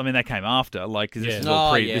was that. I mean, that came after, like, because this is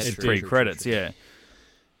all pre-credits, yeah.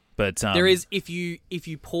 But there is, if you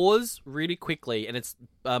pause really quickly, and it's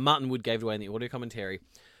Martin Wood gave it away in the audio commentary,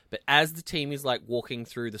 but as the team is like walking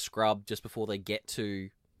through the scrub just before they get to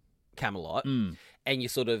Camelot, and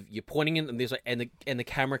you're pointing in, and there's like, and the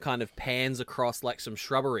camera kind of pans across like some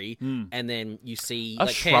shrubbery, and then you see a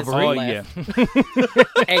like shrubbery,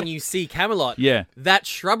 and you see Camelot. Yeah, that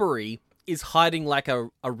shrubbery is hiding like a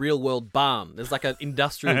real world barn. There's like an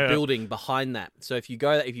industrial building behind that. So if you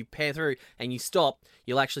pan through and you stop,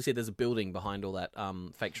 you'll actually see there's a building behind all that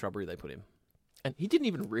fake shrubbery they put in. And he didn't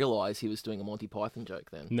even realise he was doing a Monty Python joke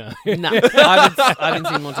then. No. I haven't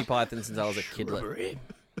seen Monty Python since I was a kidlet.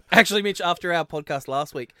 Actually, Mitch, after our podcast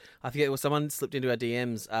last week, I forget, it was someone slipped into our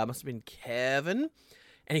DMs. Must have been Kevin.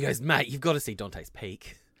 And he goes, mate, you've got to see Dante's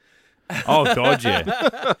Peak. Oh, God, yeah. And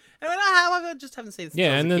I went, I just haven't seen it since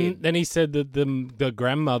I was a kid. Then he said that the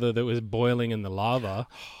grandmother that was boiling in the lava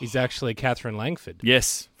is actually Catherine Langford.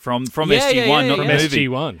 Yes, from SG-1, not the movie.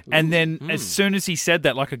 SG-1. And then as soon as he said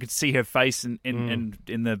that, like I could see her face in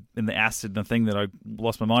the acid, the thing that I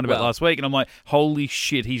lost my mind about last week, and I'm like, holy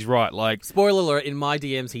shit, he's right. Like, spoiler alert, in my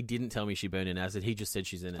DMs, he didn't tell me she burned in acid. He just said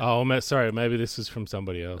she's in it. Oh, sorry, maybe this was from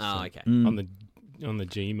somebody else. Oh, okay. On the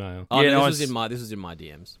Gmail. Oh, yeah, no, this was in my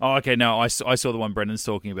DMs. Oh, okay. No, I saw the one Brendan's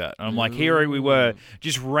talking about. And I'm like, here we were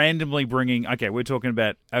just randomly bringing. Okay, we're talking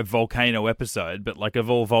about a volcano episode, but like of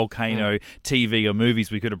all volcano TV or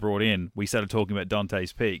movies we could have brought in, we started talking about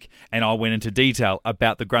Dante's Peak, and I went into detail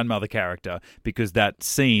about the grandmother character because that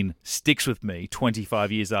scene sticks with me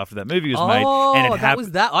 25 years after that movie was made. And that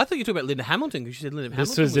was that. I thought you were talking about Linda Hamilton because you said Linda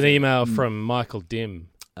Hamilton. This was an email from Michael Dim.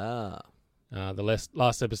 Ah. The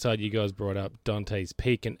last episode you guys brought up Dante's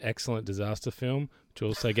Peak, an excellent disaster film, which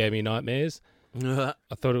also gave me nightmares. I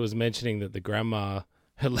thought it was mentioning that the grandma,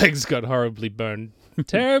 her legs got horribly burned.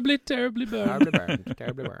 Terribly, terribly burned.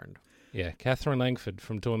 Terribly burned. Yeah, Catherine Langford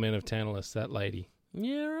from Torment of Tantalus, that lady.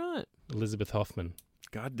 Yeah, right. Elizabeth Hoffman.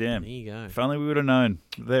 God damn. There you go. If only we would have known.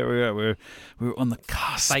 There we go. We were on the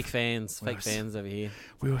cusp. Fake fans over here.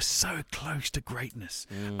 We were so close to greatness.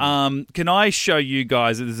 Can I show you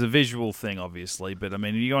guys, there's a visual thing obviously, but I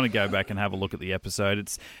mean, you want to go back and have a look at the episode.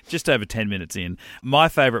 It's just over 10 minutes in. My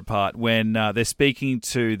favourite part when they're speaking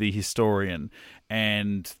to the historian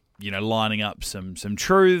and lining up some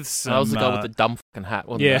truths. That was the guy with the dumb fucking hat,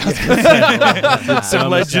 wasn't it?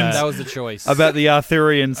 Some legends. That was the choice. About the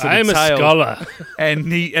Arthurian sort of tale. I'm a scholar.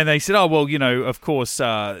 And they said, oh, well, of course,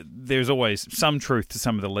 there's always some truth to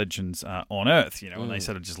some of the legends on Earth, and they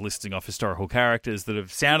started just listing off historical characters that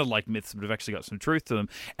have sounded like myths but have actually got some truth to them.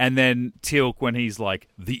 And then Teal'c, when he's like,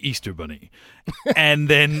 the Easter Bunny. And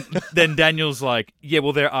then Daniel's like, yeah,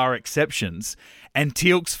 well, there are exceptions. And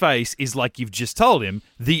Teal'c's face is like you've just told him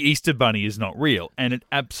the Easter Bunny is not real, and it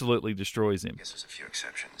absolutely destroys him. I guess there's a few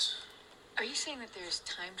exceptions. Are you saying that there's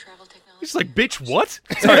time travel technology? He's like, bitch, what?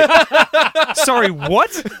 Sorry,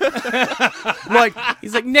 what?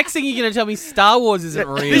 He's like, next thing you're going to tell me Star Wars isn't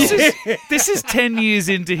real. This is 10 years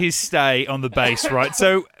into his stay on the base, right?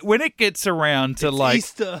 So when it gets around to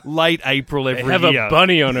Easter. Late April every year. They have a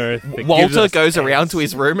bunny on Earth. Walter goes around to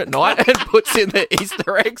his room at night and puts in the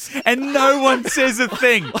Easter eggs. And no one says a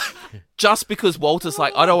thing. Just because Walter's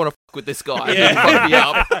like, I don't want to fuck with this guy. Fuck me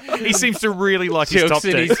up. He seems to really like his top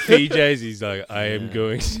in deck. his PJs. He's like, I am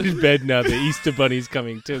going to bed now. The Easter Bunny's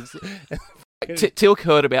coming too. Teal'c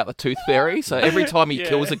heard about the tooth fairy, so every time he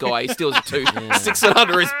kills a guy, he steals a tooth, sticks it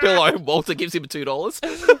under his pillow. Walter gives him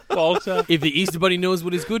 $2. Walter, if the Easter Bunny knows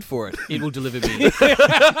what is good for it, it will deliver me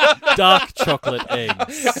dark chocolate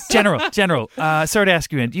eggs. General, sorry to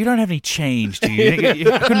ask you, you don't have any change, do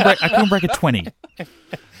you? I couldn't break a 20.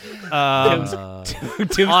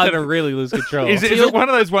 Tim's gonna really lose control. Is it one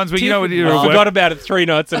of those ones where I forgot about it 3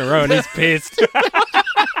 nights in a row and he's pissed.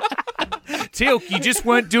 Teal'c, you just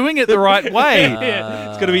weren't doing it the right way.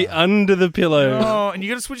 It's got to be under the pillow. Oh, and you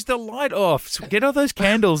got to switch the light off. So get all those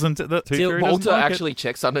candles into the. Walter actually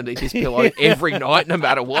checks underneath his pillow every night, no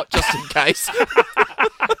matter what, just in case.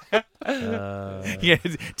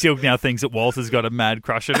 Teal'c now thinks that Walter's got a mad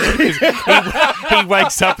crush on him. He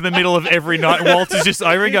wakes up in the middle of every night and Walter's just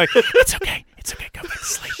over and going, it's okay, go back to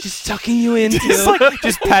sleep. Just tucking you in.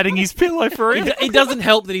 Just patting his pillow for him. It doesn't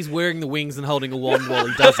help that he's wearing the wings and holding a wand while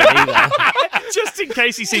he does it either. Just in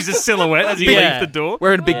case he sees a silhouette as he leaves the door.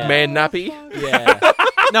 Wearing a big man nappy. Yeah.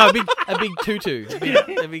 No, a big tutu.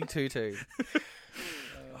 A big tutu.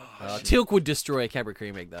 Tilk would destroy a Cadbury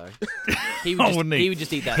cream egg, though. He would, wouldn't he? He would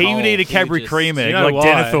just eat that. He would eat a He Cadbury just- cream egg You know like why?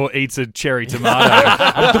 Denethor eats a cherry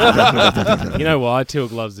tomato. You know why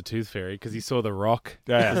Tilk loves the Tooth Fairy? Because he saw The Rock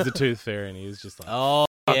as the Tooth Fairy, and he was just like, Oh,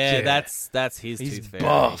 yeah, yeah. that's his He's tooth fairy.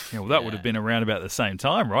 buff. Yeah, well, that would have been around about the same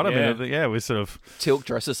time, right? I mean, we're sort of. Tilk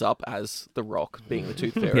dresses up as the Rock, being the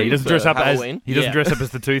Tooth Fairy. Yeah, he doesn't for dress up Halloween. as he doesn't dress up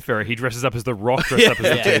as the Tooth Fairy. He dresses up as the Rock dressed up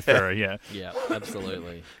as the Tooth Fairy. Yeah, Yeah,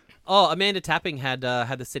 absolutely. Oh, Amanda Tapping had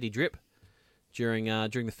the steady drip during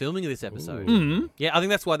the filming of this episode. Mm-hmm. Yeah, I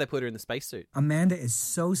think that's why they put her in the spacesuit. Amanda is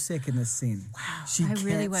so sick in this scene. Wow, she I can't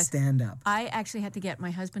really was. stand up. I actually had to get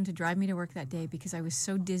my husband to drive me to work that day because I was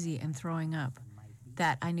so dizzy and throwing up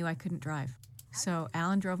that I knew I couldn't drive. So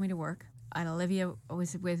Alan drove me to work, and Olivia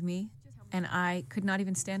was with me, and I could not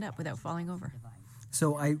even stand up without falling over.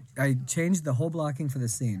 So I changed the whole blocking for the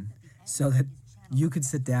scene so that you could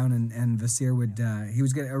sit down and Vasir would, he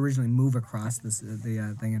was going to originally move across the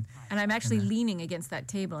thing. And I'm actually leaning against that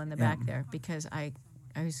table in the back there because I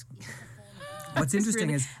was... What's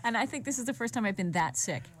interesting is... And I think this is the first time I've been that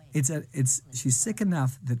sick. She's sick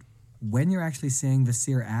enough that when you're actually seeing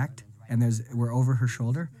Vasir act and we're over her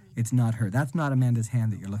shoulder, it's not her. That's not Amanda's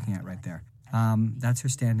hand that you're looking at right there. That's her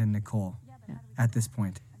stand-in Nicole at this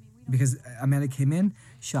point. Because Amanda came in,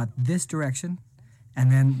 shot this direction, and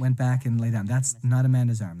then went back and lay down. That's not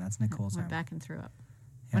Amanda's arm. That's Nicole's arm. Went back and threw up.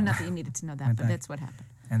 Yeah. Well, not that you needed to know that, Went but back that's what happened.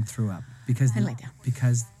 And threw up. Because And lay down.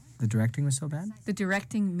 Because the directing was so bad? The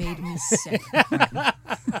directing made me sick.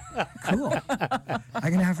 Cool. I'm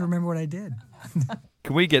going to have to remember what I did.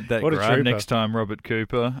 Can we get that What a grab trooper. next time, Robert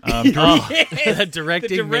Cooper? The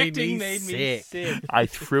directing made me sick. I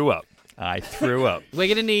threw up. We're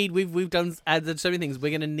gonna need. We've done added so many things.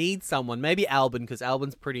 We're gonna need someone, maybe Albin, because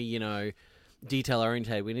Albin's pretty, detail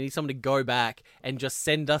oriented. We need someone to go back and just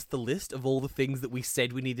send us the list of all the things that we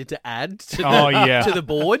said we needed to add to the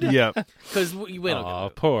board. Yeah, because we're not. Oh,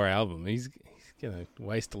 poor Album. He's gonna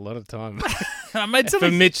waste a lot of time I made for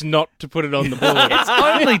Mitch not to put it on the board. It's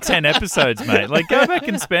only 10 episodes, mate. Like, go back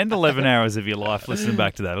and spend 11 hours of your life listening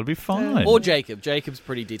back to that. It'll be fine. Or Jacob. Jacob's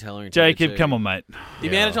pretty detail oriented. Jacob, too. come on, mate. The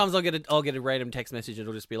amount of times I'll get a random text message and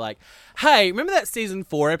it'll just be like, "Hey, remember that season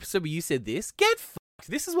 4 episode where you said this? Get fucked.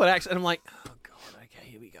 This is what actually." And I'm like, "Oh god, okay,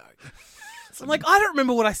 here we go." So I'm like, I don't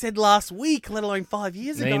remember what I said last week, let alone 5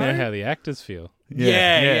 years Now ago. you know how the actors feel.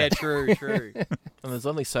 Yeah, true. And there's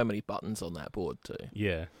only so many buttons on that board too.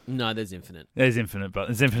 Yeah. No, there's infinite. There's infinite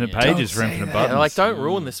buttons. There's infinite pages for infinite buttons. Yeah, like, don't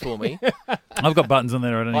ruin this for me. I've got buttons on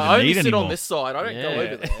there I don't I even only need sit anymore. on this side. I don't go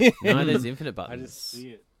over there. No, there's infinite buttons. I just see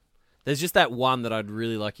it. There's just that one that I'd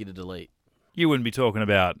really like you to delete. You wouldn't be talking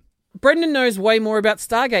about. Brendan knows way more about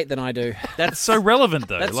Stargate than I do. That's so relevant,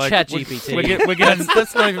 though. That's like, ChatGPT. We're gonna,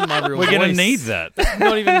 That's not even my real voice. We're going to need that. That's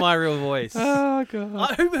not even my real voice. Oh,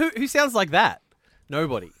 God. Who sounds like that?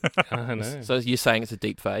 Nobody. I know. So you're saying it's a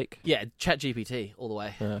deep fake? Yeah, ChatGPT all the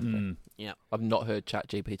way. Yeah. I've not heard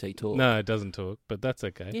ChatGPT talk. No, it doesn't talk, but that's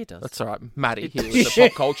okay. Yeah, it does. That's all right. Matty here with the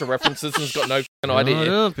pop culture references and has got no f***ing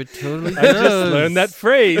idea. It totally I just learned that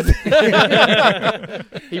phrase.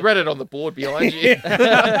 He read it on the board behind you.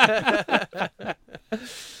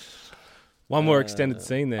 One more extended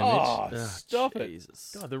scene there, Mitch. Oh, stop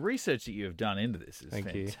Jesus. it. God, the research that you have done into this is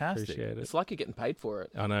Thank you. fantastic. Appreciate it. It's like you're getting paid for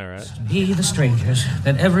it. I know, right? Be the strangers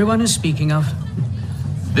that everyone is speaking of.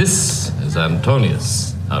 This is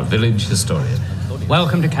Antonius, our village historian.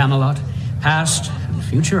 Welcome to Camelot, past and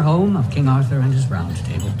future home of King Arthur and his round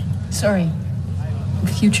table. Sorry.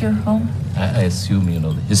 Future home? I assume you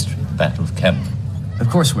know the history of the Battle of Camelot. Of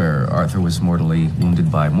course, where Arthur was mortally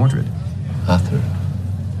wounded by Mordred. Arthur,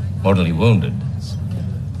 mortally wounded. It's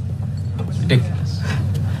ridiculous.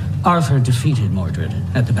 Arthur defeated Mordred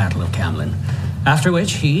at the Battle of Camlin, after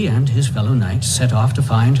which he and his fellow knights set off to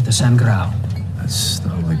find the Sangreal. That's the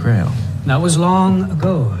Holy Grail. That was long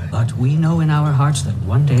ago, but we know in our hearts that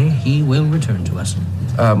one day he will return to us.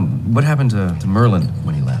 What happened to Merlin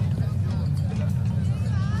when he left?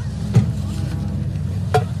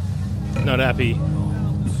 Not happy.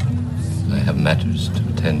 I have matters to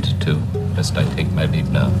attend to. Best I take my leave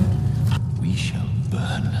now. We shall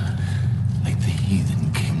burn like the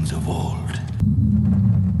heathen kings of old.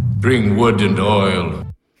 Bring wood and oil.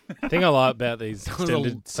 The thing I like about these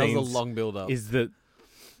extended That was a scenes long build-up. is that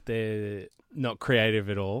they're not creative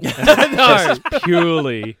at all. No. Just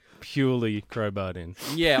purely crowbarred in.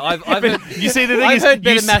 Yeah, I've heard. You see, the thing I've is, heard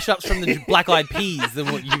better you mashups from the Black Eyed Peas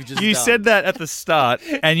than what you've just You done. said that at the start,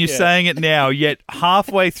 and you're saying it now, yet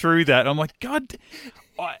halfway through that, I'm like, God,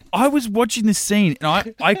 I was watching this scene, and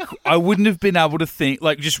I wouldn't have been able to think,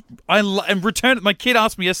 like, and return. My kid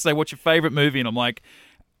asked me yesterday, what's your favourite movie? And I'm like,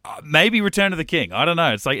 maybe Return of the King. I don't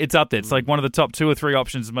know. It's up there. It's like one of the top 2 or 3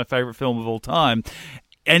 options of my favorite film of all time.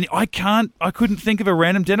 And I couldn't think of a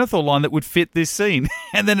random Denethor line that would fit this scene.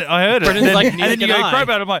 And then I heard it. Brendan's And then you go,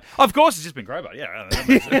 Crowbar. I'm like, of course it's just been Crowbar. Yeah.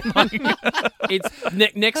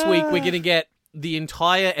 It's next week we're going to get the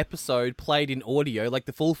entire episode played in audio, like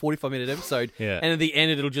the full 45-minute episode. Yeah. And at the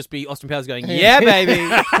end it'll just be Austin Powers going, yeah, baby.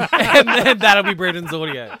 And then that'll be Brendan's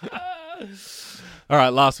audio. All right,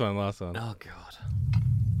 last one. Oh, God.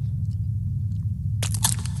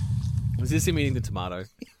 Was this him eating the tomato?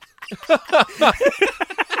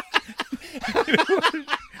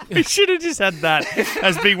 We should have just had that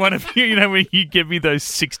as being one of when you give me those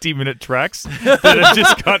 60-minute tracks that have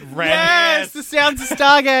just got random. Yes, the sounds of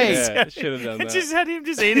Stargate. Yeah, should have done that. Just had him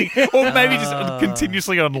just eating, or maybe just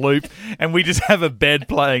continuously on loop, and we just have a bed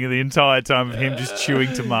playing the entire time of him just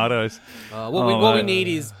chewing tomatoes. What we need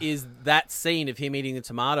is that scene of him eating the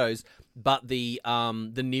tomatoes, but the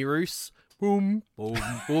Nerus boom, boom,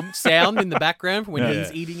 boom sound in the background when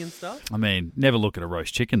he's eating and stuff. I mean, never look at a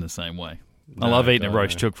roast chicken the same way. I love eating a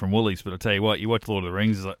roast chook from Woolies, but I'll tell you what, you watch Lord of the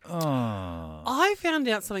Rings, it's like, oh. I found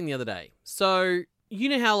out something the other day. So, you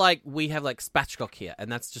know how, like, we have, like, spatchcock here,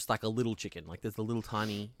 and that's just, like, a little chicken. Like, there's a little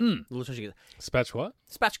tiny chicken. Spatch what?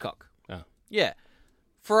 Spatchcock. Oh. Yeah.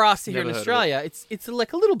 For us here Never in heard Australia, it's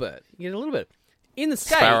like a little bird. You get a little bit. In the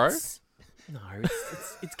States... Sparrow? No,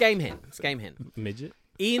 it's game hen. It's game hen. Midget?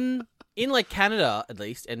 In like, Canada, at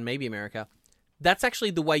least, and maybe America... That's actually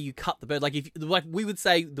the way you cut the bird. Like we would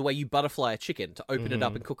say the way you butterfly a chicken to open it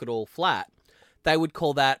up and cook it all flat. They would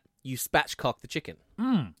call that you spatchcock the chicken.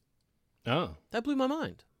 Oh, that blew my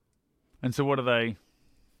mind. And so, what are they?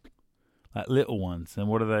 Like little ones, and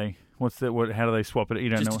what are they? How do they swap it? You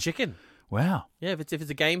don't know. Just a chicken. Wow. Yeah, if it's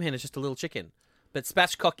a game hen, it's just a little chicken. But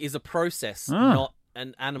spatchcock is a process, not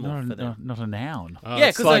an animal for them. Not a noun. Oh, yeah,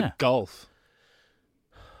 it's because like golf.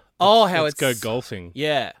 Let's go golfing.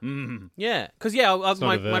 Yeah. Yeah. Because,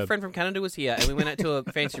 my friend from Canada was here, and we went out to a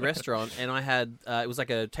fancy restaurant, and I had, it was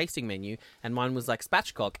like a tasting menu, and mine was like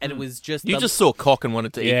spatchcock, and it was just... You just saw cock and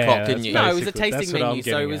wanted to eat cock, didn't you? No, it was a tasting menu,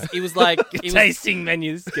 so it was like... Tasting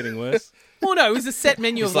menu is getting worse. Well, no, it was a set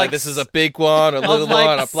menu of like... This is a big one, a little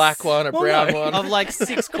one, a black one, a brown one. Of like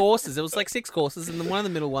 6 courses. It was like 6 courses, and then one of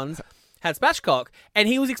the middle ones had spatchcock, and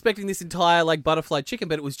he was expecting this entire like butterfly chicken,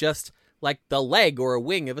 but it was just... like the leg or a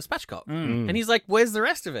wing of a spatchcock. And he's like, where's the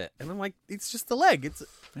rest of it? And I'm like, it's just the leg.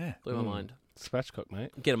 Blew my mind. Spatchcock,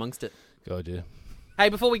 mate. Get amongst it. God, yeah. Hey,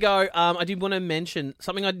 before we go, I did want to mention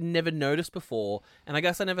something I'd never noticed before, and I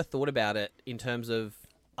guess I never thought about it in terms of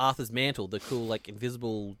Arthur's mantle, the cool, like,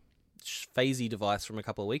 invisible phasey device from a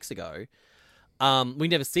couple of weeks ago. We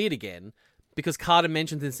never see it again, because Carter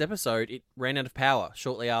mentioned in this episode it ran out of power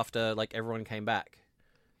shortly after, like, everyone came back.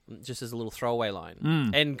 Just as a little throwaway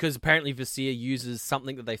line. And because apparently Vasir uses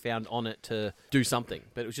something that they found on it to do something.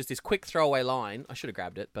 But it was just this quick throwaway line. I should have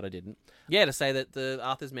grabbed it, but I didn't. Yeah, to say that the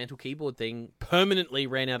Arthur's Mantle keyboard thing permanently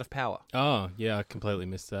ran out of power. Oh, yeah, I completely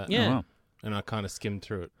missed that. Yeah. Oh, wow. And I kind of skimmed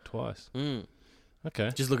through it twice.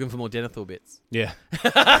 Okay. Just looking for more Denethor bits. Yeah.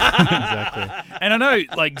 Exactly. And I know,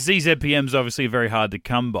 like, ZZPM's obviously very hard to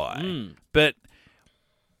come by. But,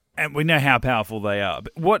 and we know how powerful they are.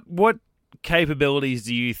 But what capabilities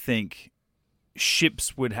do you think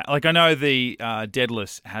ships would have? Like, I know the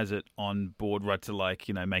Daedalus has it on board, right, to, like,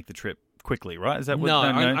 make the trip quickly, right? Is that what? No,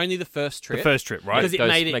 only the first trip. The first trip, right? Because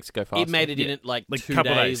makes it go faster. It made it in it like 2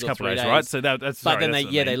 couple days, couple 3 days, days, right? So that's. But then they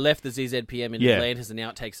they left the ZZPM in Atlantis, and now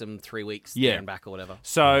it takes them 3 weeks there and back or whatever.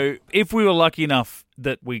 So if we were lucky enough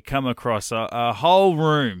that we come across a whole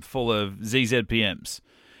room full of ZZPMs,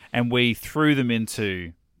 and we threw them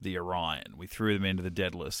into the Orion, we threw them into the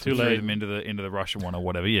Daedalus, we threw them into the Russian one or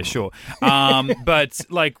whatever. Yeah, sure. But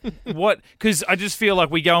like, what? Because I just feel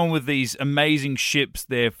like we go in with these amazing ships.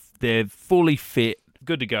 They're fully fit,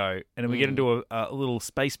 good to go, and then we get into a little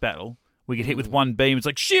space battle. We get hit with one beam. It's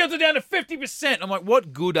like, shields are down to 50%. I'm like,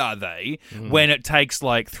 what good are they when it takes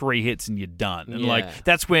like 3 hits and you're done? And like,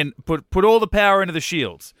 that's when put all the power into the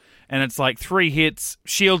shields, and it's like 3 hits,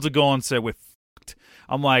 shields are gone, so we're fucked.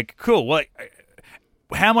 I'm like, cool. Like,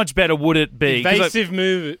 how much better would it be? Evasive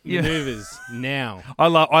maneuvers now. I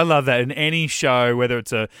love that in any show, whether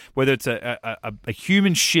it's a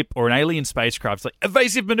human ship or an alien spacecraft. It's like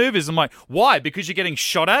evasive maneuvers. I'm like, why? Because you're getting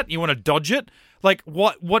shot at. You want to dodge it. Like,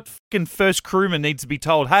 what fucking first crewman needs to be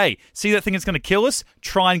told? Hey, see that thing that's going to kill us?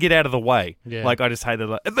 Try and get out of the way. Yeah. Like, I just hate that.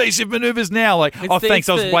 Like, evasive maneuvers now. Like, thanks.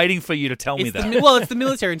 I was waiting for you to tell me that. It's the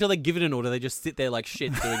military. Until they give it an order, they just sit there like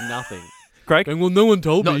shit doing nothing. Craig? Going, well, no one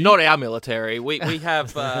told me. Not our military. We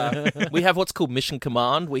have we have what's called mission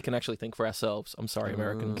command. We can actually think for ourselves. I'm sorry,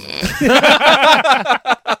 Americans.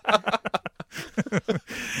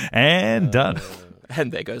 And done.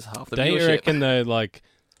 And there goes half the Don't you viewership. reckon, though, like,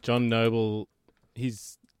 John Noble,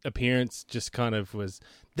 his appearance just kind of was,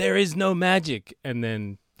 there is no magic, and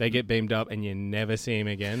then they get beamed up and you never see him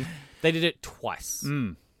again? They did it twice.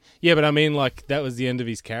 Yeah, but I mean, like, that was the end of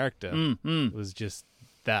his character. It was just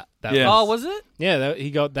that. Oh, was it? Yeah,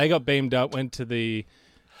 they got beamed up, went to the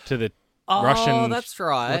Russian. Oh, that's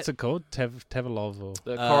right. What's it called? Tevelov or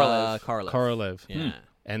Korolev. Yeah.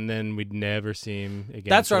 And then we'd never see him again.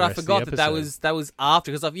 That's for right. the I rest of forgot the that episode. was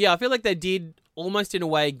after, because I feel like they did almost in a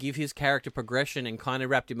way give his character progression and kind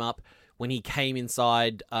of wrapped him up when he came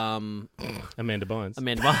inside Amanda Bynes.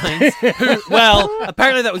 Who, well,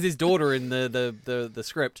 apparently that was his daughter in the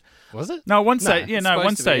script. Was it? No, one stage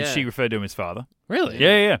yeah. she referred to him as father. Really?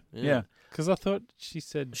 Yeah. Because I thought she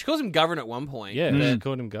said... She calls him governor at one point. Yeah, she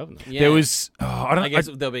called him governor. Yeah. There was... I guess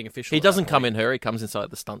they were being official. He doesn't come in her, he comes inside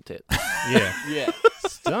the stunt tent. Yeah.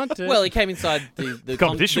 Stunted. Well, he came inside the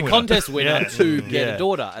Competition winner. contest winner to get a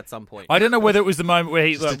daughter at some point. I don't know whether it was the moment where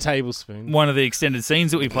he... Just a tablespoon. One of the extended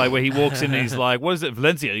scenes that we play where he walks in and he's like, what is it,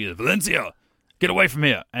 Valencia? He goes, Valencia, get away from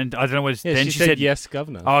here. And I don't know what... then she said yes,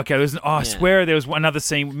 governor. Oh, okay. I swear there was another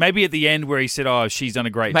scene, maybe at the end where he said, oh, she's done a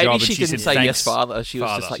great Maybe job. she and didn't said, say thanks, yes, father. She was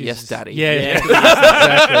father. just like, yes, daddy. Yeah.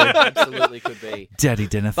 Exactly. Absolutely could be. Daddy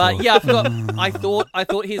dinner. But yeah, I forgot. I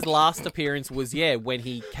thought his last appearance was when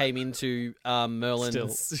he came into Merlin's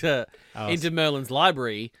into Merlin's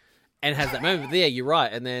library and has that moment. But yeah, you're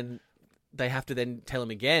right. And then they have to then tell him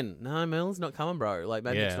again, no, Merlin's not coming, bro. Like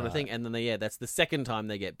maybe it's not a thing. And then that's the second time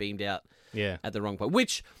they get beamed out. At the wrong point.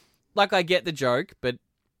 Which, like, I get the joke, but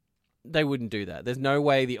they wouldn't do that. There's no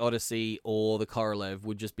way the Odyssey or the Korolev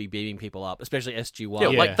would just be beaming people up, especially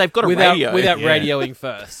SG-1. Yeah, like they've got a without radio. radioing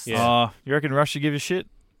first. Oh, you reckon Russia give a shit?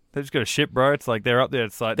 They've just got a ship, bro. It's like they're up there.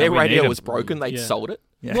 It's like their we need radio them. was broken. They sold it.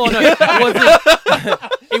 Yeah. Well, no,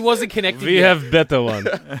 it wasn't connected. We have better one.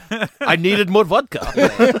 I needed more vodka.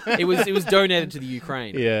 It was donated to the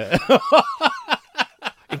Ukraine. Yeah.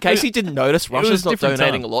 In case he didn't notice, Russia's not different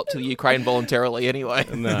donating time. a lot to the Ukraine voluntarily anyway.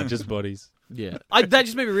 No, just bodies. Yeah. That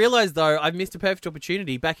just made me realise, though, I missed a perfect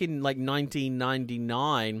opportunity. Back in,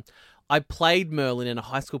 1999, I played Merlin in a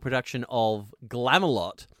high school production of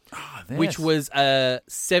Camelot, which was a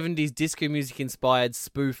 70s disco music-inspired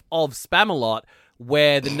spoof of Spamalot,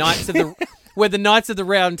 where the Knights of the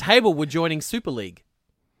Round Table were joining Super League.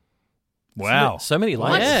 Wow. So many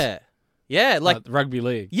layers. Yeah, like rugby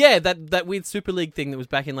league. Yeah, that weird Super League thing that was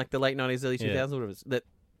back in the late 90s, early 2000s, whatever it was, that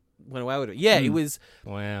went away with it. Yeah, it was.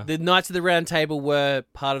 Wow. The Knights of the Round Table were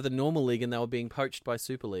part of the normal league, and they were being poached by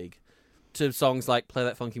Super League to songs like "Play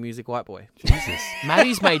That Funky Music, White Boy." Jesus.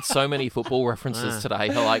 Maddie's made so many football references today.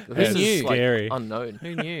 Like, this is scary. Unknown.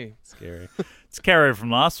 Who knew? Scary. It's carried from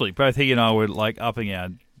last week. Both he and I were upping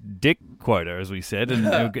our dick quota, as we said,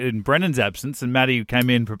 and in Brennan's absence, and Maddie came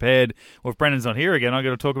in prepared. Well, if Brennan's not here again, I got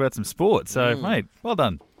to talk about some sports. So, mate, well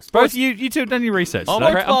done. Both you two have done your research. I'm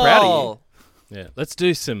today. proud of you. Yeah, let's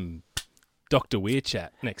do some Dr. Weir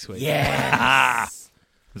chat next week. Yeah.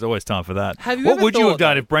 There's always time for that. Have you what ever would you thought, have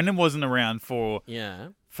done though- if Brendan wasn't around for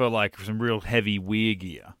like some real heavy Weir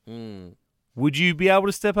gear? Would you be able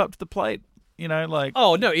to step up to the plate? You know, like...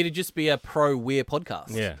 Oh, no, it'd just be a pro-Weir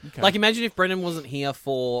podcast. Yeah. Okay. Like, imagine if Brendan wasn't here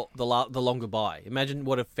for the long goodbye. Imagine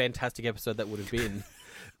what a fantastic episode that would have been.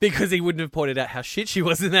 Because he wouldn't have pointed out how shit she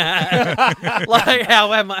was in that. Like,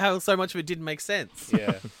 how so much of it didn't make sense.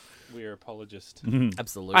 Yeah. We're apologist.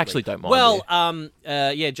 Absolutely. I actually don't mind.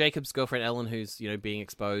 Well, Jacob's girlfriend Ellen, who's being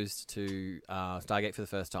exposed to Stargate for the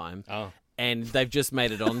first time, and they've just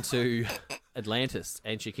made it onto Atlantis,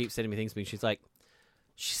 and she keeps sending me things. She's like,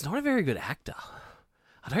 she's not a very good actor.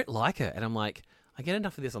 I don't like her, and I'm like, I get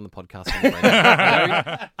enough of this on the podcast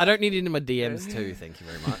already. I don't need it in my DMs too. Thank you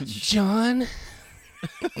very much, John.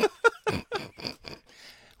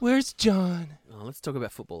 Where's John? Oh, let's talk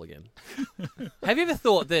about football again. Have you ever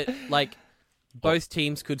thought that both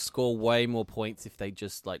teams could score way more points if they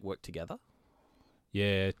just work together?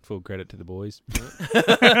 Yeah, full credit to the boys.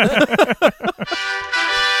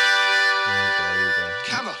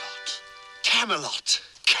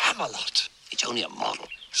 Camelot. It's only a model.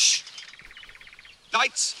 Shh.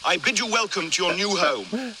 Knights, I bid you welcome to your new home.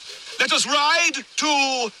 Let us ride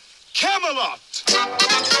to Camelot.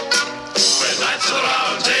 We're knights of the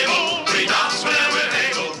round table. We dance whenever we're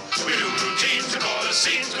able. We do routines and all the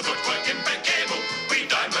scenes. The footwork impeccable. We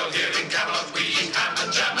dine well here in Camelot. We eat ham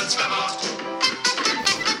and jam and Spamalot.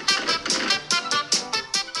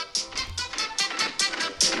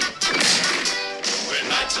 We're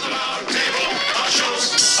knights of the round table. Our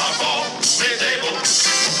shows are for mid-table.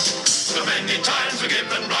 So many times we're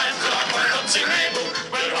given rhymes that are quite unseeable.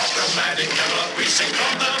 We're opera mad in Camelot. We sing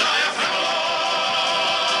from the diaphragm.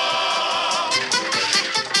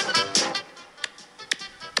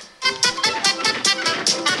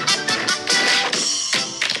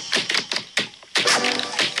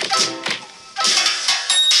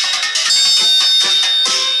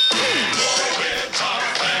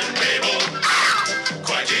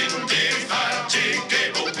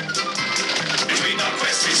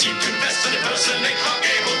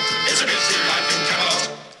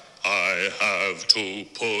 to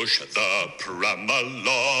push the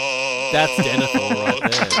Camelot. That's Denethor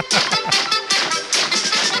right there.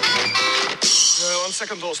 On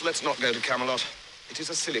second thoughts, let's not go to Camelot. It is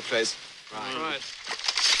a silly place. Right.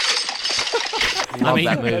 I mean,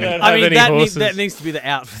 that needs to be the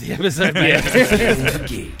out for the episode.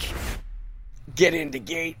 Geek. Get into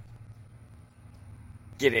Gate.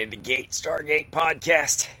 Get into Gate Stargate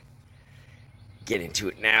podcast. Get into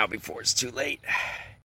it now before it's too late.